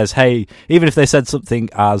if it says, "Hey," even if they said something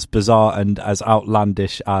as bizarre and as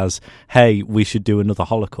outlandish as, "Hey, we should do another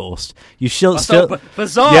Holocaust," you still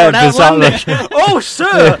bizarre and outlandish. Oh,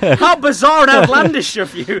 sir, how bizarre and outlandish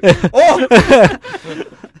of you! Oh.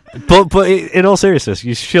 But in all seriousness,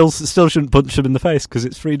 you still shouldn't punch them in the face because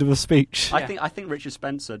it's freedom of speech. I think Richard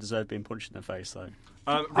Spencer deserved being punched in the face, though.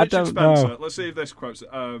 Richard Spencer, let's see if this quote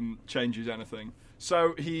changes anything.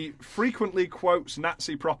 So he frequently quotes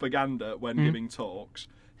Nazi propaganda when giving talks.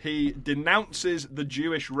 He denounces the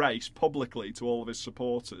Jewish race publicly to all of his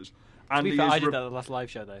supporters. And I did that at the last live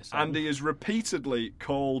show, though. So. And he has repeatedly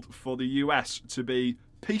called for the US to be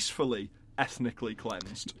peacefully ethnically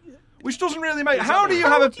cleansed. Which doesn't really make... How do you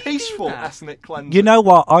have a peaceful ethnic cleansing? You know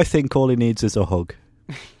what? I think all he needs is a hug.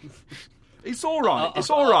 It's all right. It's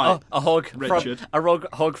all right. A hug, Richard.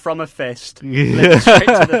 Hug from a fist, straight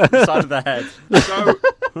to the side of the head. So,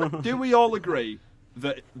 do we all agree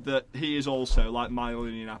that he is also, like Milo in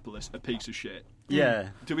Indianapolis, a piece of shit? Yeah.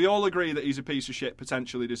 Do we all agree that he's a piece of shit,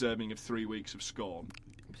 potentially deserving of 3 weeks of scorn?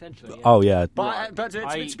 Potentially. Yeah. Oh yeah. But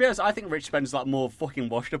to be honest, I think Rich Spencer's like more fucking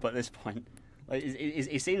washed up at this point. Like,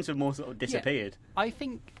 he seems to have more sort of disappeared. I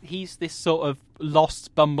think he's this sort of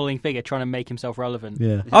lost, bumbling figure trying to make himself relevant.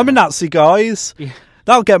 Yeah. I'm a Nazi, guys. Yeah.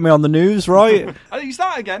 That'll get me on the news, right? I think it's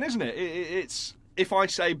that again, isn't it? It's if I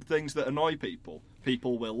say things that annoy people,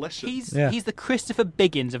 people will listen. He's the Christopher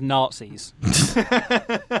Biggins of Nazis. Do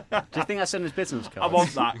you think that's in his business card? I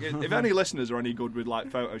want that. If any listeners are any good with like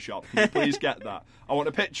Photoshop, can you please get that? I want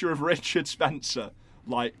a picture of Richard Spencer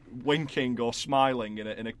like winking or smiling in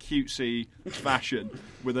a cutesy fashion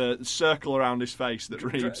with a circle around his face that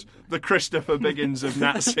reads "The Christopher Biggins of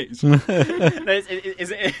Nazis."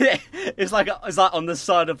 It's like on the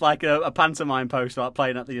side of like a pantomime poster, like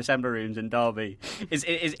playing at the assembly rooms in Derby.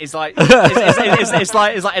 It's like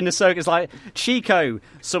in the circus, like Chico,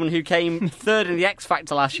 someone who came third in the X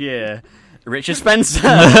Factor last year, Richard Spencer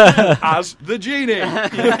as the genie.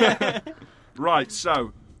 Right,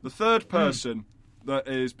 so the third person that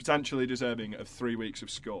is potentially deserving of 3 weeks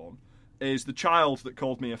of scorn is the child that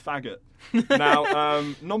called me a faggot. Now,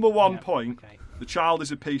 number one point, the child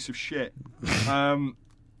is a piece of shit.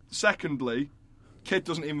 Secondly, kid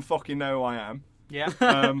doesn't even fucking know who I am. Yeah.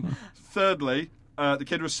 Thirdly, the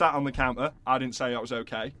kid was sat on the counter. I didn't say that was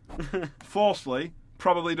okay. Fourthly,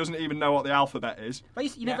 probably doesn't even know what the alphabet is.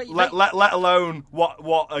 Let alone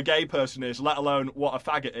what a gay person is, let alone what a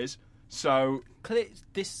faggot is. So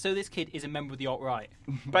this kid is a member of the alt-right.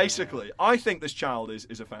 Basically, I think this child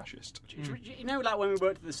is a fascist. You know, like when we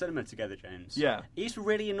worked at the cinema together, James? Yeah. It used to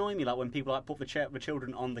really annoy me, like when people like put the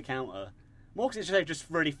children on the counter. More because it's just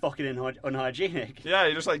really fucking unhygienic. Yeah,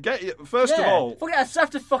 you're just like, first of all... I have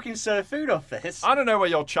to fucking serve food off this. I don't know where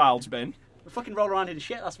your child's been. We fucking roll around in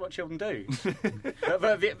shit, that's what children do.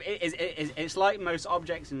 but it's like most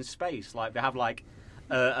objects in space. Like, they have like...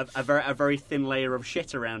 a very thin layer of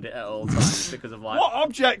shit around it at all times because of like. What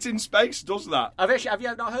object in space does that? Have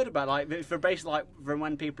you not heard about like for basically like from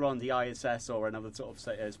when people are on the ISS or another sort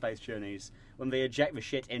of space journeys when they eject the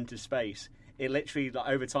shit into space, it literally like,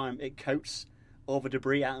 over time it coats all the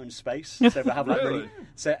debris out in space. So they have like Really?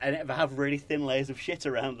 they have really thin layers of shit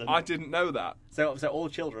around them. I didn't know that. So all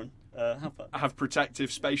children have that. I have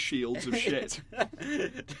protective space shields of shit.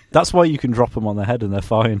 That's why you can drop them on their head and they're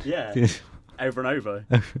fine. Yeah. Over and over.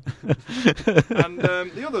 And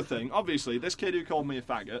the other thing, obviously, this kid who called me a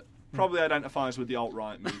faggot probably identifies with the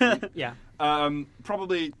alt-right movement. Yeah.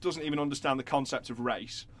 Probably doesn't even understand the concept of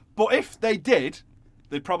race. But if they did,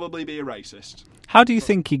 they'd probably be a racist. How do you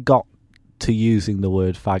think he got to using the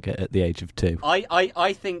word faggot at the age of 2?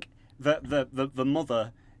 I think that the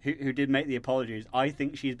mother who did make the apologies, I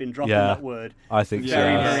think she's been dropping that word I think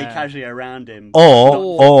very, so. very casually around him.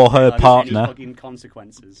 Or her Any partner. fucking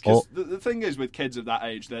consequences. Because the thing is with kids of that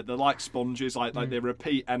age, they're like sponges, like they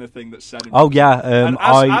repeat anything that's said in Oh, front yeah. of them.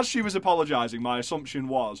 And as she was apologising, my assumption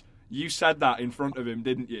was, you said that in front of him,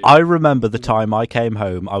 didn't you? I remember the time I came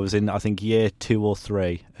home. I was in, I think, year 2 or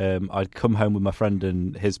 3. I'd come home with my friend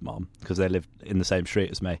and his mum because they lived in the same street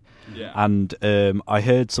as me. Yeah. And I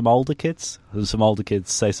heard some older kids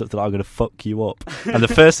say something like, "I'm going to fuck you up." And the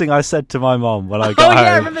first thing I said to my mum when I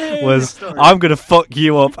got home was, "I'm going to fuck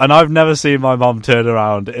you up." And I've never seen my mum turn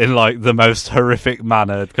around in like the most horrific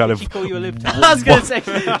manner. Kind Did she call you a libtard? I was going to say,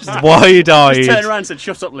 wide-eyed, just turn around and said,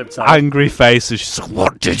 "Shut up, libtard." angry face. And she's like,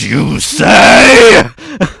 "What did you say?"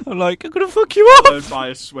 I'm like, "I'm going to fuck you up." Followed by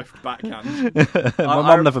a swift backhand. My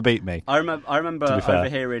mum never beat me. I remember To be fair.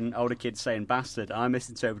 overhearing older kids saying "bastard." I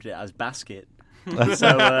misinterpreted it as "basket."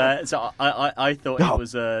 so I thought it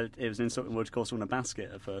was an insulting word to call someone a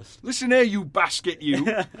basket at first. Listen here, you basket, you.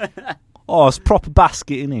 Oh, it's proper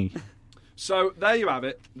basket, innit? So there you have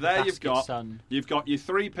it. There Basket son. you've got your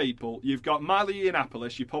 3 people. You've got Milo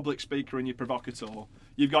Yiannopoulos, your public speaker and your provocateur.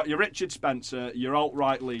 You've got your Richard Spencer, your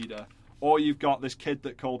alt-right leader, or you've got this kid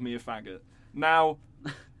that called me a faggot. Now,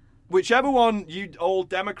 whichever one you all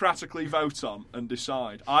democratically vote on and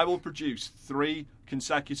decide, I will produce 3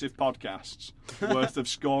 consecutive podcasts worth of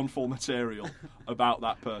scornful material about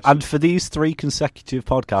that person. And for these 3 consecutive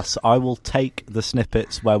podcasts, I will take the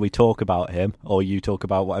snippets where we talk about him, or you talk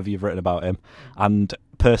about whatever you've written about him, and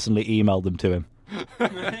personally email them to him.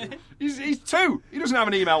 He's 2. He doesn't have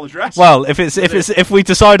an email address. Well, if we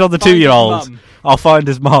decide on the Find his 2-year-old, mum. I'll find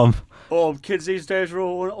his mum. Oh, kids these days are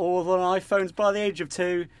all on iPhones by the age of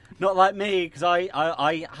 2. Not like me, because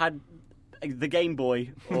I had the Game Boy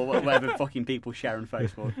or whatever fucking people share on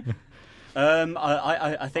Facebook.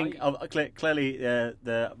 I think clearly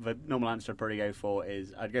the normal answer I'd probably go for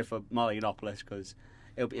is I'd go for Milo Yiannopoulos because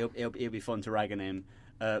it'll be fun to rag on him.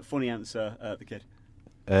 Funny answer, the kid.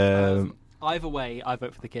 Either way, I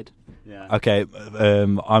vote for the kid. Yeah. Okay,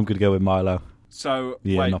 I'm going to go with Milo. So,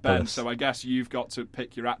 Yeah, wait, Nopolis. Ben, so I guess you've got to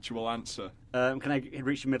pick your actual answer. Can I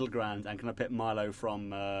reach the middle ground and can I pick Milo from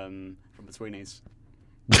the Tweenies?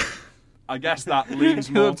 I guess that leans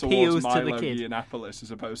Who more appeals towards to the Milo kid. Yiannopoulos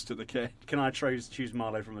as opposed to the kid. Can I choose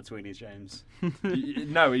Milo from the Tweenies, James?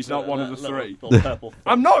 No, he's not one of the Little- three. little purple,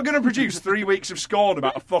 I'm not going to produce 3 weeks of scorn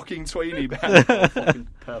about a fucking tweenie, Ben. fucking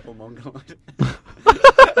purple mongoloid.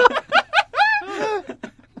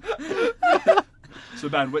 So,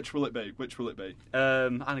 Ben, which will it be? Which will it be?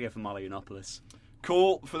 I'm gonna go for Milo Yiannopoulos.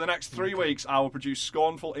 Cool. For the next 3 weeks, I will produce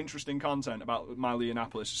scornful, interesting content about Milo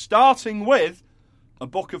Yiannopoulos, starting with a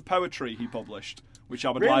book of poetry he published, which I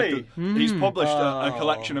would Really? like to... He's published a Oh,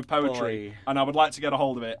 collection of poetry, boy. and I would like to get a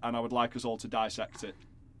hold of it, and I would like us all to dissect it.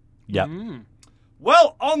 Yeah.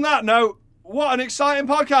 Well, on that note, what an exciting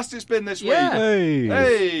podcast it's been this Yeah. Hey. week.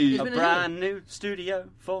 Hey! A brand new studio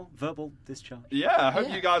for verbal discharge. Yeah, I hope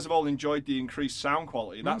Yeah. you guys have all enjoyed the increased sound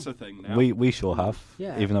quality. That's a thing now. We sure have,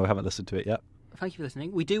 Yeah. even though we haven't listened to it yet. Thank you for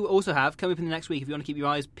listening. We do also have, coming up in the next week, if you want to keep your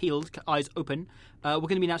eyes peeled, eyes open, we're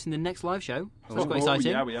going to be announcing the next live show. So that's quite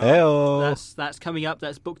exciting. Yeah, we are. Heyo. That's coming up.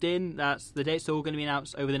 That's booked in. That's the date's all going to be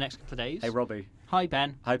announced over the next couple of days. Hey, Robbie, Hi,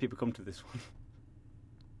 Ben. I hope people come to this one.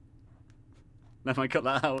 Never mind, cut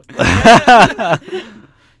that out. I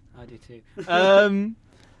do too.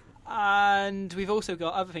 And we've also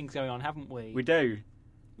got other things going on, haven't we? We do.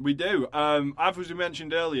 We do. As we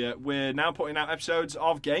mentioned earlier, we're now putting out episodes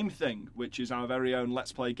of Game Thing, which is our very own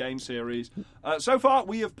Let's Play game series. So far,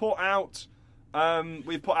 we have put out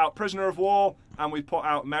Prisoner of War, and we've put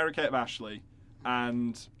out Mary Kate of Ashley,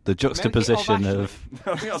 and The juxtaposition Ashley. of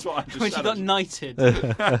I think that's what I just when she said. got knighted.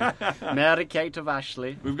 Mary Kate of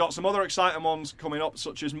Ashley. We've got some other exciting ones coming up,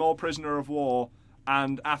 such as more Prisoner of War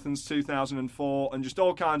and Athens 2004, and just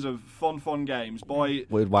all kinds of fun games. Boy,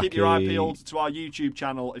 With keep your eye wacky- peeled to our YouTube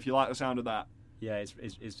channel if you like the sound of that. Yeah,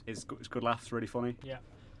 it's good laughs, really funny. Yeah.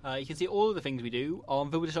 You can see all of the things we do on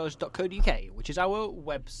verbaldischarge.co.uk, which is our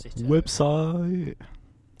website. website.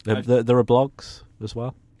 There are blogs as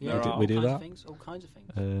well. Yeah, we do all kinds that. of things, all kinds of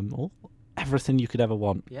things. Everything you could ever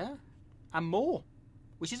want. Yeah. And more,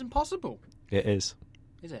 which isn't possible, It is.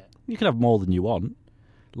 is it? You can have more than you want.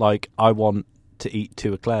 Like, I want to eat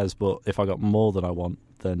 2 eclairs, but if I got more than I want,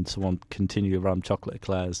 then someone continually ram chocolate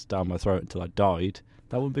eclairs down my throat until I died.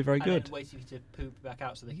 That wouldn't be very And good. then wait for you to poop back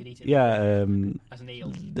out so they could eat it. Yeah, As an eel.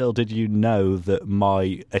 Dill, did you know that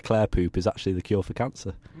my eclair poop is actually the cure for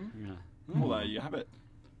cancer? Yeah. Well, there you have it.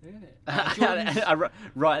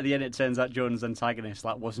 Right at the end, it turns out Jordan's antagonist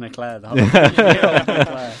wasn't Eclair. That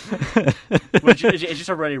Which is just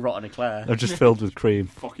a really rotten Eclair. I'm just filled with cream.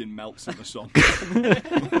 Fucking melts in the sun.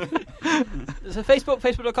 So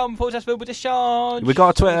facebook.com/verbaldischarge. We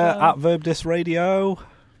got a Twitter at VerbDisRadio.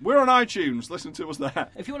 We're on iTunes. Listen to us there.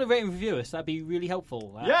 If you want to rate and review us, that'd be really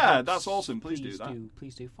helpful. That Yeah, helps. that's awesome. Please do that.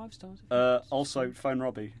 Please do. 5 stars. Also, phone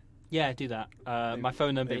Robbie. Yeah, do that. My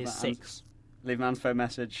phone number leave is that 6. Leave a man's phone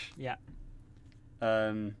message. Yeah.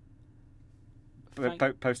 Post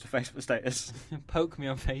a Facebook status. Poke me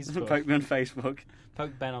on Facebook. Poke me on Facebook.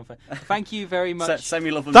 Poke Ben on Facebook. Thank you very much. Send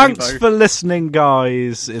me love and Thanks Bebo. for listening,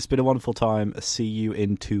 guys. It's been a wonderful time. See you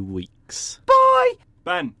in 2 weeks.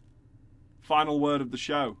 Ben, final word of the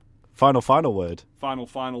show. Final word. Final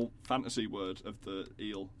fantasy word of the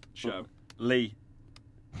eel show. Lee.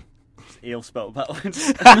 Eel spelled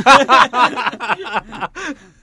backwards.